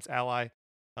sometimes ally.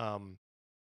 And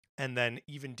then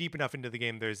even deep enough into the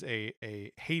game, there's a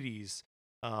Hades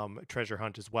treasure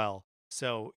hunt as well.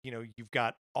 So you've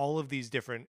got all of these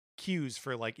different cues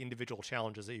for like individual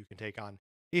challenges that you can take on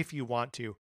if you want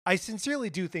to. I sincerely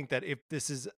do think that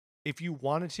if you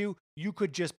wanted to, you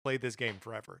could just play this game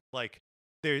forever. Like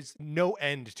there's no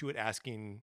end to it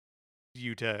asking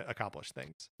you to accomplish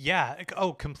things. Yeah.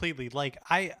 Oh, completely. Like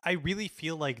I really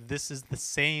feel like this is the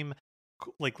same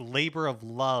like labor of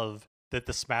love that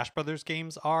the Smash Brothers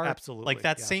games are. Absolutely. Like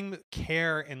that same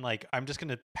care and like I'm just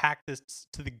gonna pack this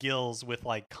to the gills with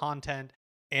like content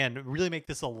and really make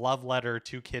this a love letter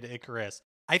to Kid Icarus.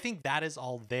 I think that is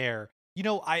all there. You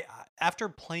know, I after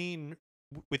playing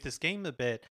with this game a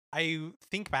bit, I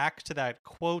think back to that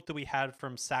quote that we had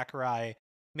from Sakurai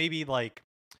maybe like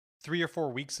 3 or 4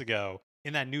 weeks ago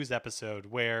in that news episode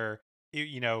where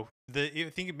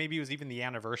I think maybe it was even the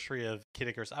anniversary of Kid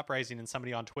Icarus Uprising, and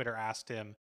somebody on Twitter asked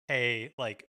him, "Hey,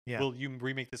 like, will you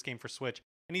remake this game for Switch?"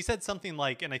 And he said something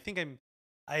like, and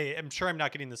I am sure I'm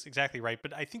not getting this exactly right,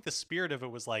 but I think the spirit of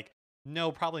it was like,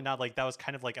 no, probably not. Like that was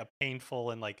kind of like a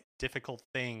painful and like difficult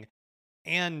thing.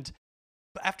 And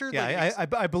after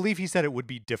I believe he said it would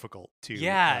be difficult to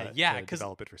to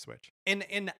develop it for Switch.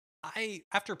 And I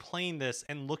after playing this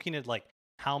and looking at like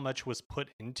how much was put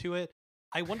into it,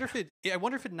 I wonder if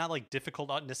it not like difficult,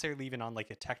 not necessarily even on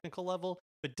like a technical level,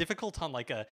 but difficult on like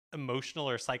a emotional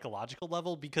or psychological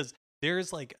level, because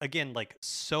there's like, again, like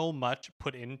so much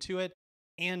put into it.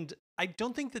 And I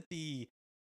don't think that the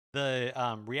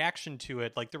reaction to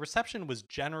it, like the reception was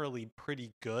generally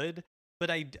pretty good, but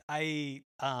I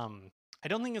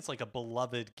don't think it's like a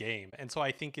beloved game. And so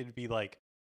I think it'd be like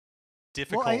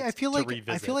difficult I feel like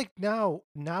revisit. I feel like now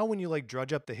when you like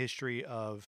drudge up the history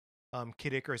of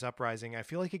Kid Icarus Uprising, I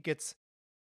feel like it gets,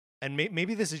 and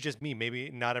maybe this is just me,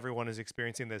 maybe not everyone is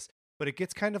experiencing this, but it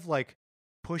gets kind of like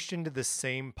pushed into the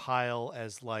same pile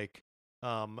as like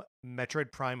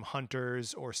Metroid Prime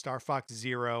Hunters or Star Fox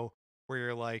Zero, where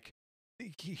you're like,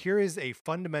 here is a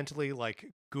fundamentally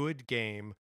like good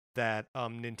game that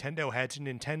Nintendo had to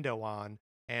Nintendo on,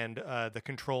 and the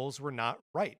controls were not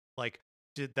right. Like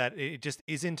that it just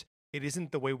isn't, it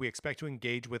isn't the way we expect to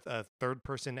engage with a third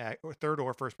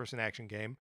or first person action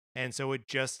game. And so it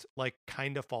just like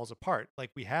kind of falls apart.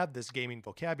 Like we have this gaming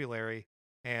vocabulary,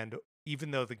 and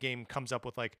even though the game comes up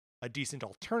with like a decent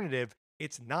alternative,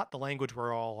 it's not the language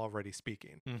we're all already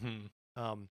speaking.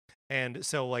 And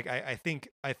so like I think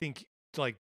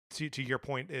like to your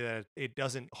point, it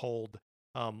doesn't hold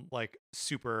like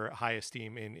super high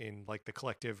esteem in like the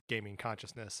collective gaming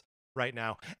consciousness right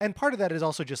now. And part of that is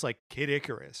also just like Kid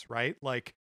Icarus, right?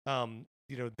 Like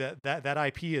that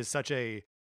IP is such a,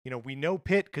 we know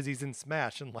Pit because he's in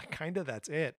Smash, and like kind of that's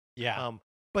it. Yeah.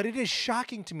 But it is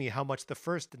shocking to me how much the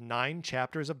first 9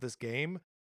 chapters of this game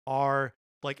are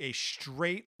like a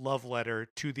straight love letter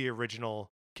to the original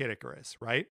Kid Icarus,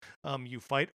 right? You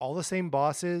fight all the same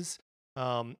bosses.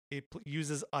 It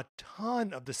uses a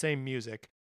ton of the same music,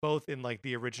 both in like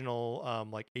the original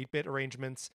like 8-bit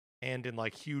arrangements and in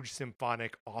like huge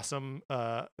symphonic awesome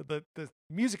the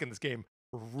music in this game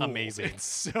rules. Amazing. It's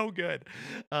so good.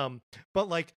 But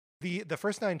like the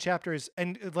first 9 chapters,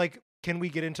 and like, can we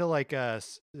get into like the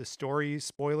story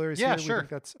spoilers? Yeah, here? sure. We think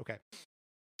that's okay.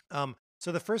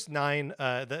 So the first 9,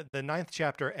 the 9th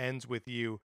chapter ends with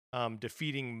you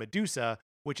defeating Medusa,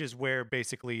 which is where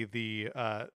basically the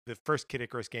first Kid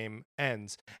Icarus game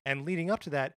ends. And leading up to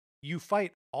that, you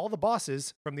fight all the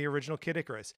bosses from the original Kid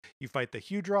Icarus. You fight the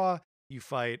Hydra, you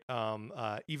fight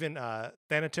even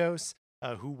Thanatos,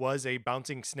 who was a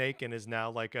bouncing snake and is now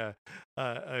like a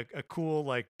cool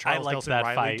like Charles Nelson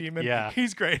Riley fight. demon. Yeah,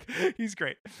 he's great. He's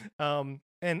great.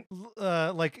 And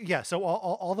like, yeah, so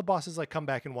all the bosses like come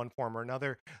back in one form or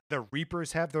another. The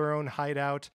Reapers have their own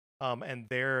hideout, and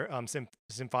their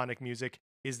symphonic music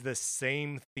is the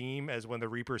same theme as when the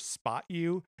Reapers spot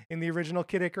you in the original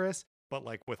Kid Icarus, but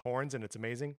like with horns, and it's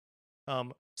amazing.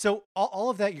 So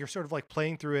all of that, you're sort of like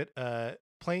playing through it,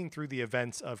 playing through the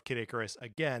events of Kid Icarus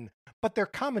again, but they're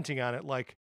commenting on it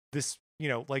like this,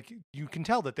 like you can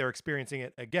tell that they're experiencing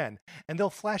it again, and they'll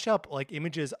flash up like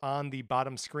images on the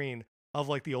bottom screen of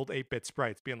like the old 8-bit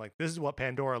sprites being like, this is what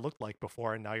Pandora looked like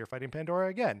before, and now you're fighting Pandora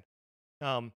again.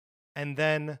 And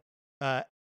then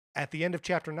at the end of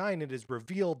chapter 9, it is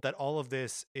revealed that all of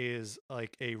this is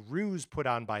like a ruse put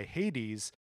on by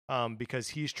Hades, because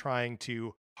he's trying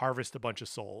to harvest a bunch of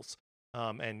souls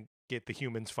and get the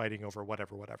humans fighting over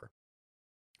whatever.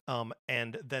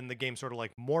 And then the game sort of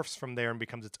like morphs from there and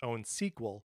becomes its own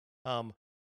sequel.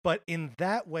 But in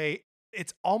that way,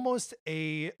 it's almost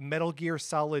a Metal Gear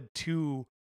Solid 2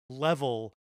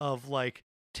 level of like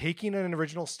taking an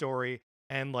original story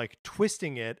and like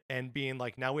twisting it and being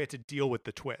like, now we have to deal with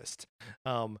the twist.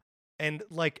 And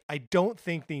like, I don't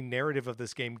think the narrative of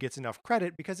this game gets enough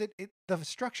credit, because the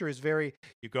structure is very,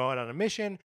 you go out on a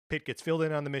mission, Pit gets filled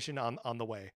in on the mission on the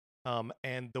way.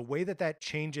 And the way that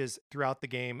changes throughout the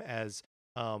game as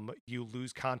you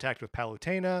lose contact with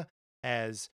Palutena,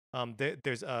 as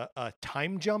there's a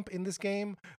time jump in this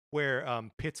game where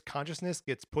Pitt's consciousness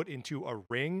gets put into a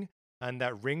ring, and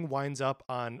that ring winds up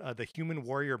on the human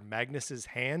warrior Magnus's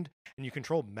hand, and you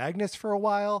control Magnus for a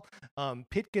while.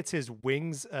 Pitt gets his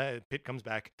wings. Pitt comes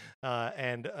back,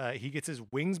 and he gets his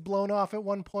wings blown off at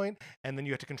one point, and then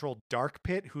you have to control Dark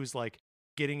Pitt, who's like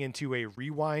getting into a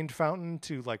rewind fountain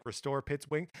to like restore Pitt's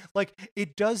wing. Like,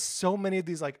 it does so many of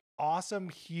these like awesome,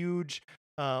 huge,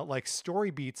 like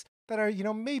story beats that are, you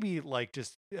know, maybe like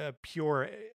just pure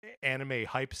anime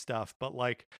hype stuff, but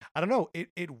like, I don't know,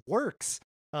 it works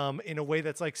in a way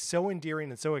that's like so endearing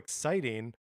and so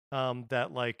exciting, that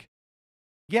like,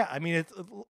 yeah, I mean, it's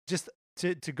just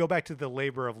to go back to the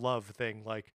labor of love thing.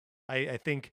 Like, I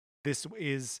think this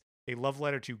is a love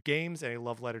letter to games and a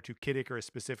love letter to Kid Icarus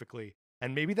specifically,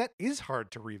 and maybe that is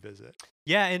hard to revisit.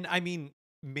 Yeah, and I mean,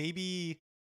 maybe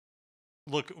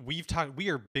look, we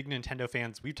are big Nintendo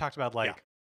fans. We've talked about like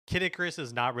Kid Icarus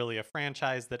is not really a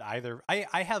franchise that either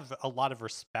I have a lot of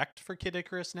respect for Kid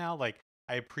Icarus now. Like,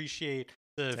 I appreciate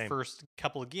the first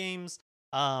couple of games.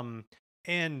 But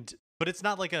it's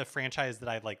not like a franchise that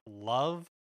I like love.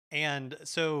 And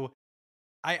so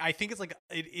I think it's like,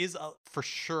 it is for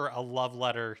sure a love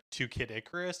letter to Kid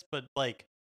Icarus, but like,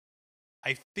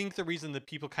 I think the reason that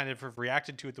people kind of have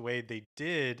reacted to it the way they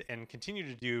did and continue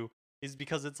to do is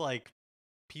because it's like,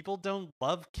 people don't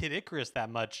love Kid Icarus that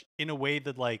much in a way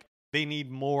that like they need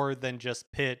more than just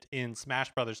Pitt in Smash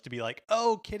Brothers to be like,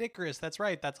 oh, Kid Icarus, that's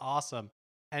right, that's awesome.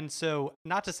 And so,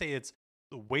 not to say it's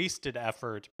wasted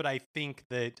effort, but I think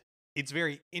that it's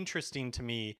very interesting to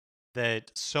me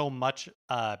that so much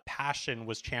passion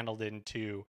was channeled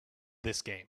into this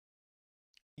game.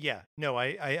 Yeah, no,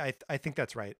 I think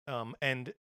that's right.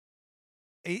 And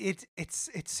it's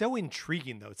so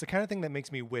intriguing though. It's the kind of thing that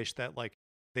makes me wish that like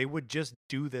they would just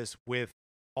do this with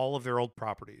all of their old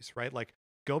properties, right? Like,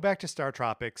 go back to Star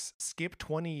Tropics, skip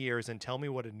 20 years, and tell me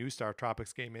what a new Star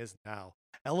Tropics game is now.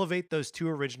 Elevate those two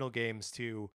original games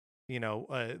to, you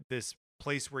know, this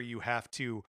place where you have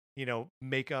to, you know,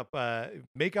 make up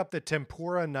the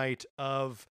tempura night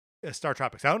of Star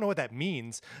Tropics. I don't know what that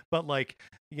means, but like,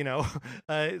 you know,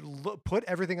 put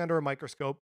everything under a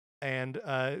microscope and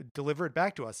deliver it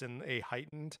back to us in a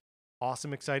heightened,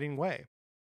 awesome, exciting way.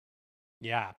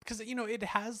 Yeah, because, you know, it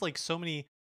has like so many.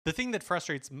 The thing that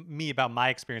frustrates me about my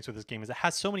experience with this game is it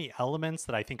has so many elements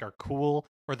that I think are cool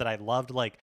or that I loved.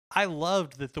 Like, I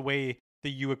loved that the way that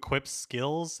you equip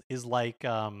skills is like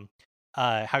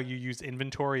how you use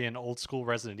inventory in old school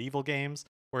Resident Evil games,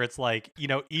 where it's like, you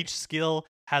know, each skill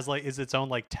has like is its own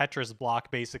like Tetris block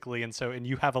basically, and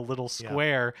you have a little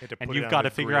square, and you've got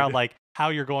to figure out like how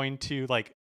you're going to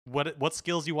like what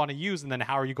skills you want to use, and then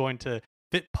how are you going to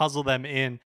puzzle them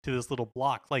in to this little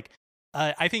block. Like,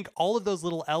 I think all of those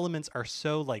little elements are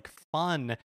so like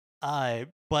fun,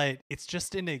 but it's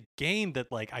just in a game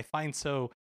that like I find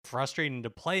so frustrating to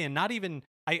play. And not even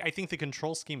I think the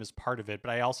control scheme is part of it,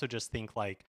 but I also just think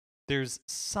like there's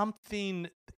something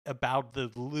about the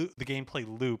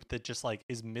gameplay loop that just like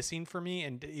is missing for me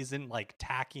and isn't like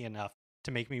tacky enough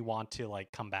to make me want to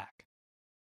like come back.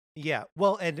 Yeah,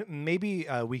 well, and maybe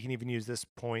we can even use this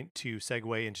point to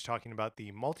segue into talking about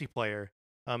the multiplayer,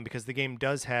 because the game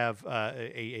does have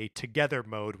a together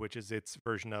mode, which is its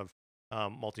version of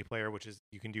multiplayer, which is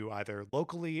you can do either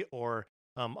locally or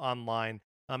online.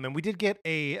 And we did get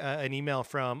an email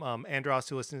from Andros,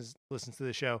 who listens to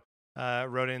the show,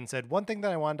 wrote in and said, one thing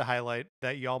that I wanted to highlight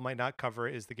that y'all might not cover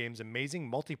is the game's amazing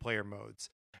multiplayer modes.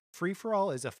 Free for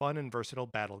All is a fun and versatile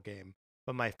battle game,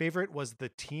 but my favorite was the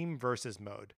Team Versus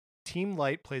mode. Team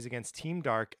Light plays against Team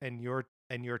Dark, and your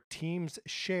teams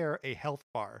share a health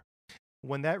bar.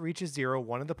 When that reaches 0,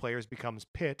 one of the players becomes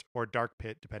Pitt or Dark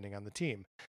Pitt, depending on the team,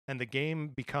 and the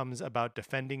game becomes about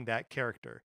defending that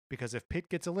character, because if Pitt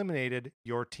gets eliminated,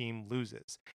 your team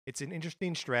loses. It's an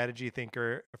interesting strategy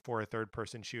thinker for a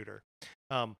third-person shooter.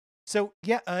 So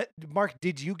yeah, Mark,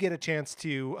 did you get a chance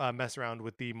to mess around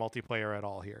with the multiplayer at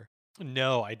all here?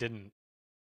 No, I didn't.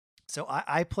 So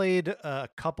I played a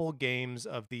couple games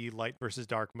of the Light versus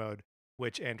Dark mode,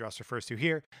 which Andros refers to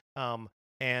here.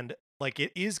 And like,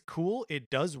 it is cool, it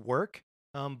does work,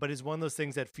 but it's one of those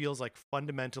things that feels like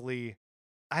fundamentally,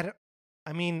 I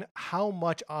mean, how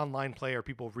much online play are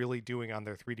people really doing on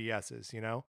their 3DSs, you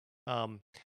know?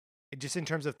 Just in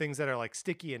terms of things that are like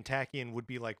sticky and tacky and would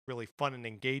be like really fun and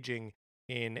engaging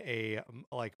in a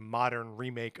like modern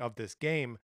remake of this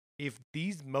game. If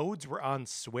these modes were on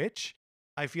Switch,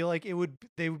 I feel like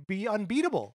they would be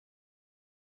unbeatable.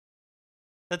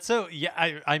 That's so,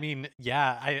 yeah, I mean,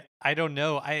 yeah, I don't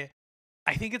know.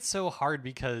 I think it's so hard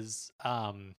because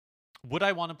would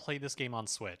I want to play this game on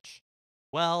Switch?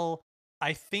 Well,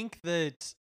 I think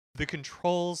that the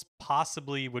controls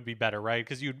possibly would be better, right?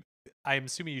 Because I'm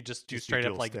assuming you just do straight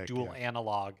up like dual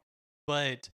analog,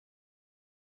 but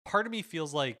part of me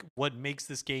feels like what makes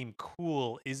this game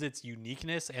cool is its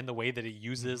uniqueness and the way that it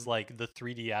uses like the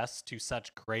 3DS to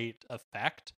such great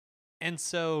effect. And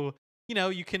so,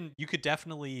 you could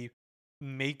definitely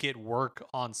make it work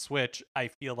on Switch, I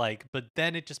feel like, but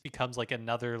then it just becomes like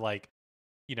another like,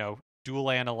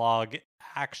 dual analog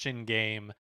action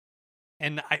game.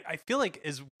 And I feel like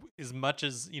as much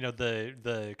as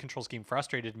the control scheme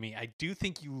frustrated me, I do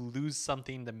think you lose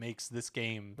something that makes this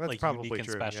game That's like probably unique and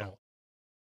true, special.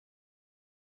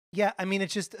 Yeah, I mean,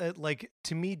 it's just like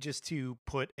to me, just to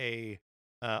put a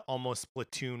almost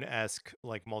Splatoon-esque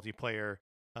like multiplayer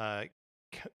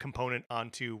component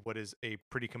onto what is a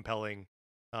pretty compelling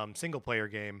single player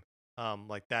game,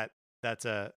 like that's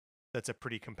a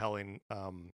pretty compelling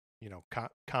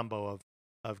combo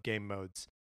of game modes.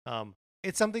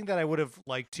 It's something that I would have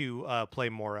liked to play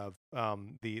more of,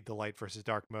 the light versus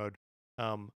dark mode.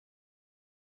 Um,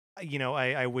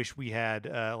 I wish we had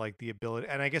like the ability,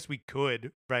 and I guess we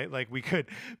could, right? Like we could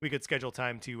schedule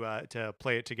time to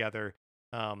play it together.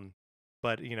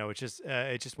 But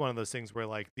it's just one of those things where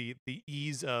like the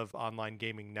ease of online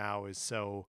gaming now is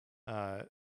so uh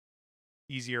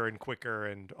easier and quicker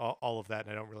and all of that,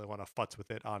 and I don't really want to futz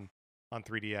with it on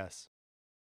 3DS.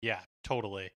 Yeah,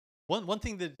 totally. One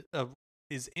thing that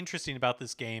is interesting about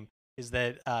this game is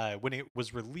that when it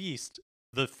was released,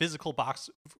 the physical box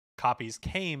copies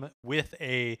came with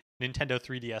a Nintendo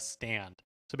 3DS stand.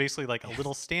 So basically, like a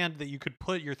little stand that you could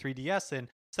put your 3DS in,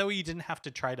 so you didn't have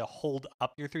to try to hold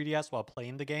up your 3DS while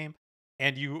playing the game.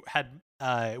 And you had,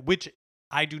 which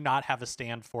I do not have a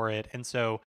stand for it, and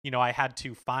so I had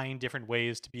to find different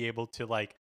ways to be able to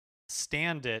like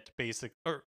stand it,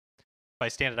 or by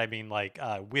stand it I mean like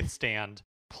withstand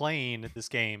playing this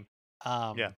game.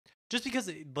 Yeah. Just because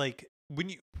like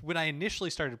when I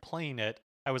initially started playing it,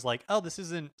 I was like, oh, this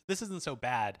isn't so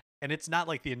bad. And it's not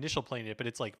like the initial playing it, but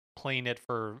it's like playing it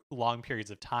for long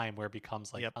periods of time where it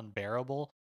becomes like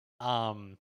unbearable.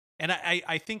 And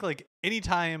I think like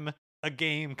anytime a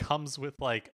game comes with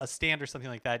like a stand or something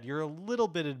like that, you're a little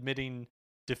bit admitting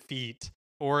defeat,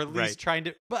 or at least trying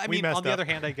to. But I mean, on the other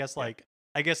hand, I guess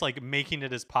like making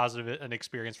it as positive an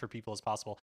experience for people as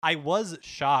possible. I was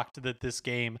shocked that this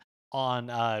game on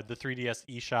the 3DS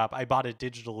eShop, I bought it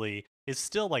digitally, is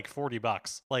still like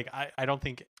 $40. Like I don't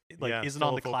think like isn't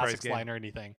on the classics line or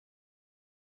anything.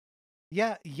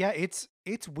 Yeah, it's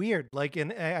weird. Like,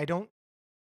 and I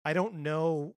don't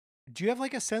know. Do you have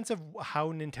like a sense of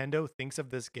how Nintendo thinks of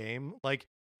this game? Like,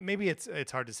 maybe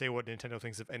it's hard to say what Nintendo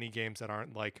thinks of any games that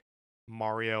aren't like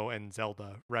Mario and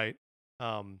Zelda, right?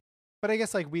 But I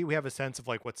guess like we have a sense of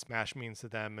like what Smash means to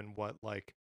them and what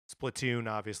like Splatoon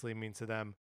obviously means to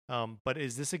them. But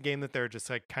is this a game that they're just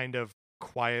like kind of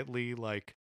quietly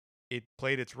like it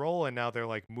played its role and now they're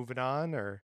like moving on?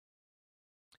 Or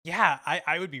yeah,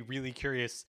 I would be really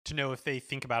curious to know if they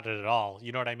think about it at all.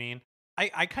 You know what I mean?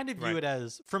 I kind of view it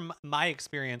as, from my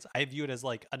experience, I view it as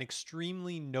like an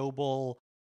extremely noble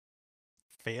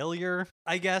failure,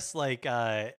 I guess. Like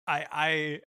I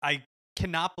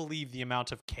cannot believe the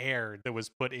amount of care that was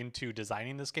put into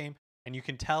designing this game, and you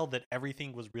can tell that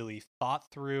everything was really thought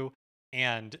through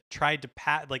and tried to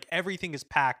like everything is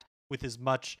packed with as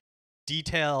much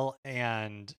detail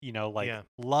and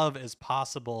love as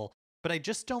possible. But I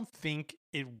just don't think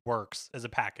it works as a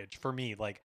package for me.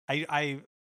 Like I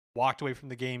walked away from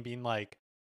the game being like,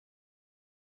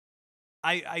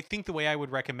 I think the way I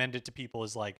would recommend it to people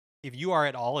is like, if you are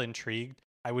at all intrigued,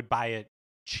 I would buy it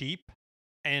cheap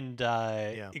and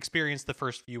experience the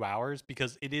first few hours,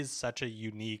 because it is such a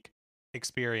unique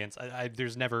experience. I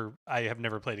have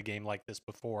never played a game like this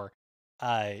before.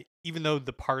 Even though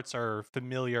the parts are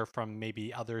familiar from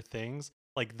maybe other things,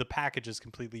 like the package is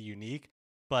completely unique.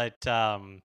 But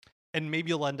and maybe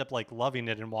you'll end up like loving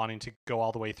it and wanting to go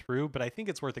all the way through. But I think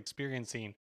it's worth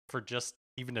experiencing for just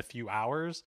even a few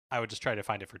hours. I would just try to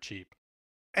find it for cheap.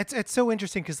 It's so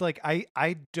interesting because like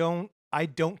I don't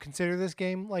consider this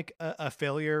game like a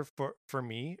failure for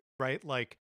me, right?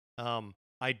 Like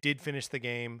I did finish the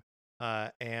game,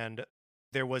 and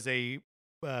there was a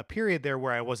period there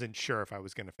where I wasn't sure if I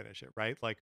was going to finish it, right?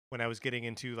 Like when I was getting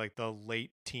into like the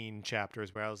late teen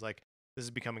chapters where I was like, this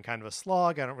is becoming kind of a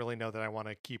slog. I don't really know that I want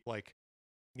to keep like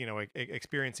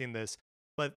experiencing this.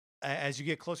 But as you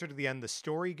get closer to the end, the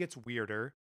story gets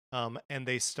weirder. And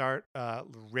they start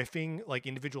riffing, like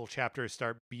individual chapters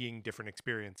start being different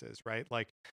experiences, right? Like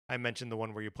I mentioned the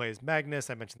one where you play as Magnus.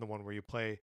 I mentioned the one where you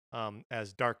play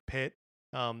as Dark Pit.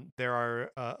 There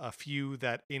are a few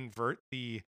that invert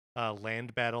the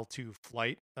land battle to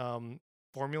flight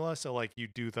formula. So like you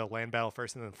do the land battle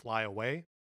first and then fly away.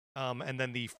 And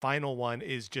then the final one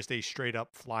is just a straight up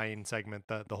flying segment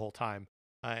the whole time.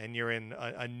 And you're in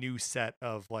a new set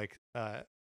of like,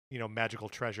 magical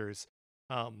treasures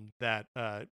that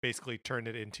basically turn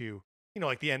it into,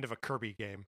 like the end of a Kirby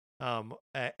game.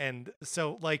 And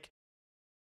so like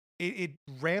it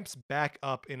ramps back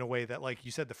up in a way that, like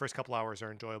you said, the first couple hours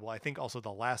are enjoyable. I think also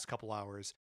the last couple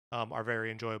hours are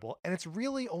very enjoyable. And it's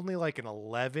really only like an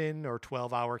 11 or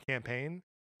 12 hour campaign,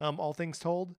 all things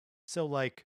told. So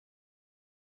like,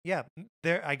 yeah,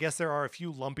 I guess there are a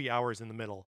few lumpy hours in the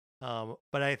middle.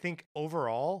 But I think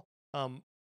overall,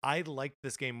 I liked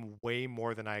this game way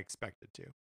more than I expected to.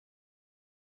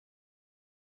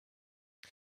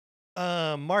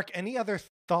 Mark, any other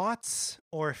thoughts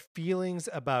or feelings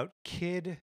about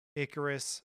Kid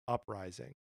Icarus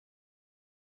Uprising?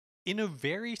 In a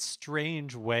very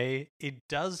strange way, it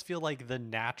does feel like the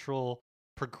natural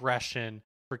progression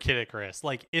for Kid Icarus.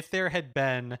 Like if there had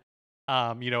been,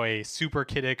 a Super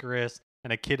Kid Icarus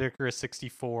and a Kid Icarus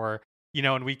 64,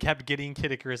 and we kept getting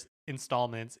Kid Icarus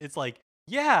installments, it's like,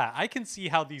 yeah, I can see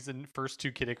how these first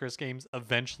two Kid Icarus games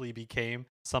eventually became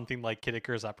something like Kid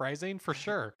Icarus Uprising for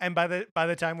sure. And by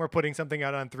the time we're putting something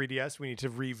out on 3DS, we need to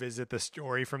revisit the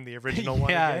story from the original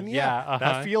one again. Yeah,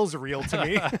 that feels real to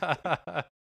me.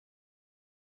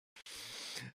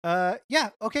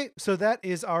 Okay, so that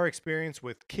is our experience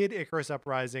with Kid Icarus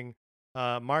Uprising.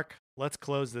 Mark, let's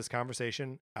close this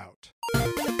conversation out.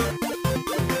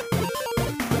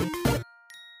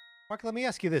 Mark, let me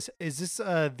ask you this. Is this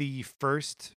the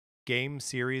first game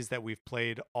series that we've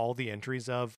played all the entries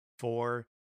of for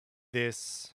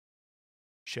this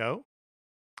show?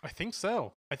 I think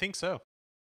so.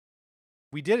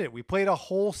 We did it. We played a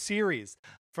whole series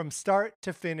from start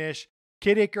to finish.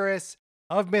 Kid Icarus,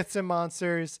 Of Myths and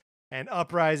Monsters, and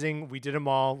Uprising. We did them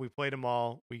all. We played them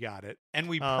all. We got it. And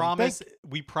we promise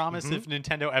if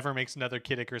Nintendo ever makes another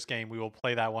Kid Icarus game, we will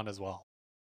play that one as well.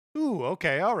 Ooh,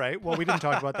 okay, all right. Well, we didn't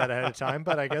talk about that ahead of time,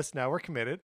 but I guess now we're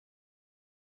committed.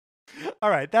 All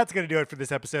right, that's going to do it for this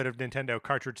episode of Nintendo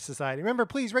Cartridge Society. Remember,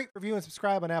 please rate, review, and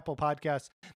subscribe on Apple Podcasts.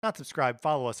 Not subscribe,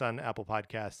 follow us on Apple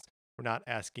Podcasts. We're not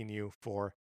asking you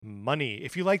for money.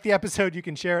 If you like the episode, you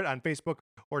can share it on Facebook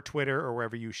or Twitter or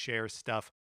wherever you share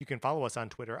stuff. You can follow us on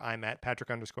Twitter. I'm at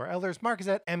Patrick_Elders. Mark is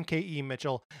at MKE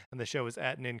Mitchell, and the show is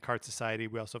at NinCart Society.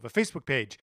 We also have a Facebook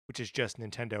page, which is just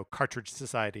Nintendo Cartridge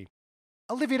Society.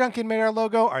 Olivia Duncan made our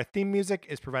logo. Our theme music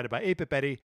is provided by 8-Bit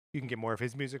Betty. You can get more of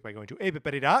his music by going to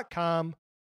 8bitbetty.com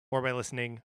or by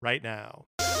listening right now.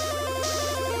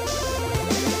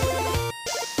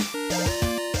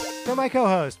 For my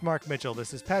co-host, Mark Mitchell,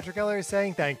 this is Patrick Eller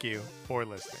saying thank you for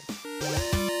listening.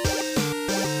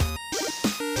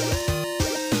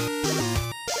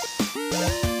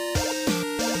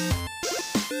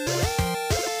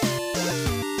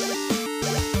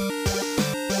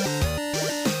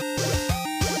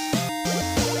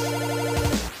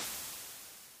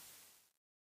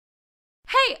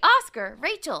 Oscar,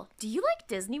 Rachel, do you like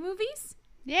Disney movies?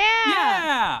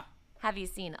 Yeah! Have you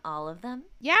seen all of them?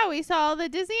 Yeah, we saw all the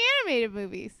Disney animated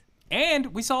movies. And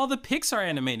we saw all the Pixar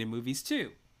animated movies,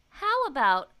 too. How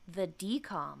about the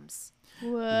DComs?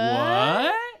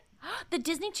 What? The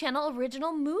Disney Channel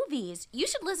original movies. You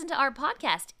should listen to our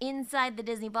podcast, Inside the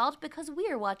Disney Vault, because we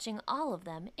are watching all of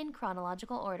them in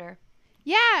chronological order.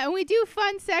 Yeah, and we do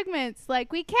fun segments,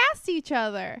 like we cast each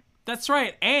other. That's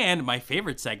right, and my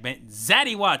favorite segment,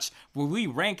 Zaddy Watch, where we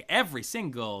rank every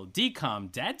single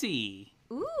DCOM daddy.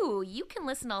 Ooh, you can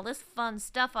listen to all this fun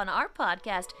stuff on our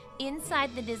podcast,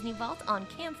 Inside the Disney Vault on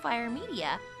Campfire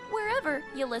Media, wherever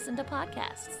you listen to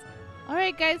podcasts. All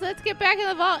right, guys, let's get back in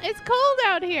the vault. It's cold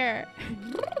out here.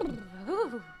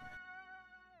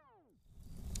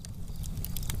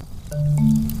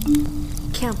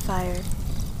 Campfire.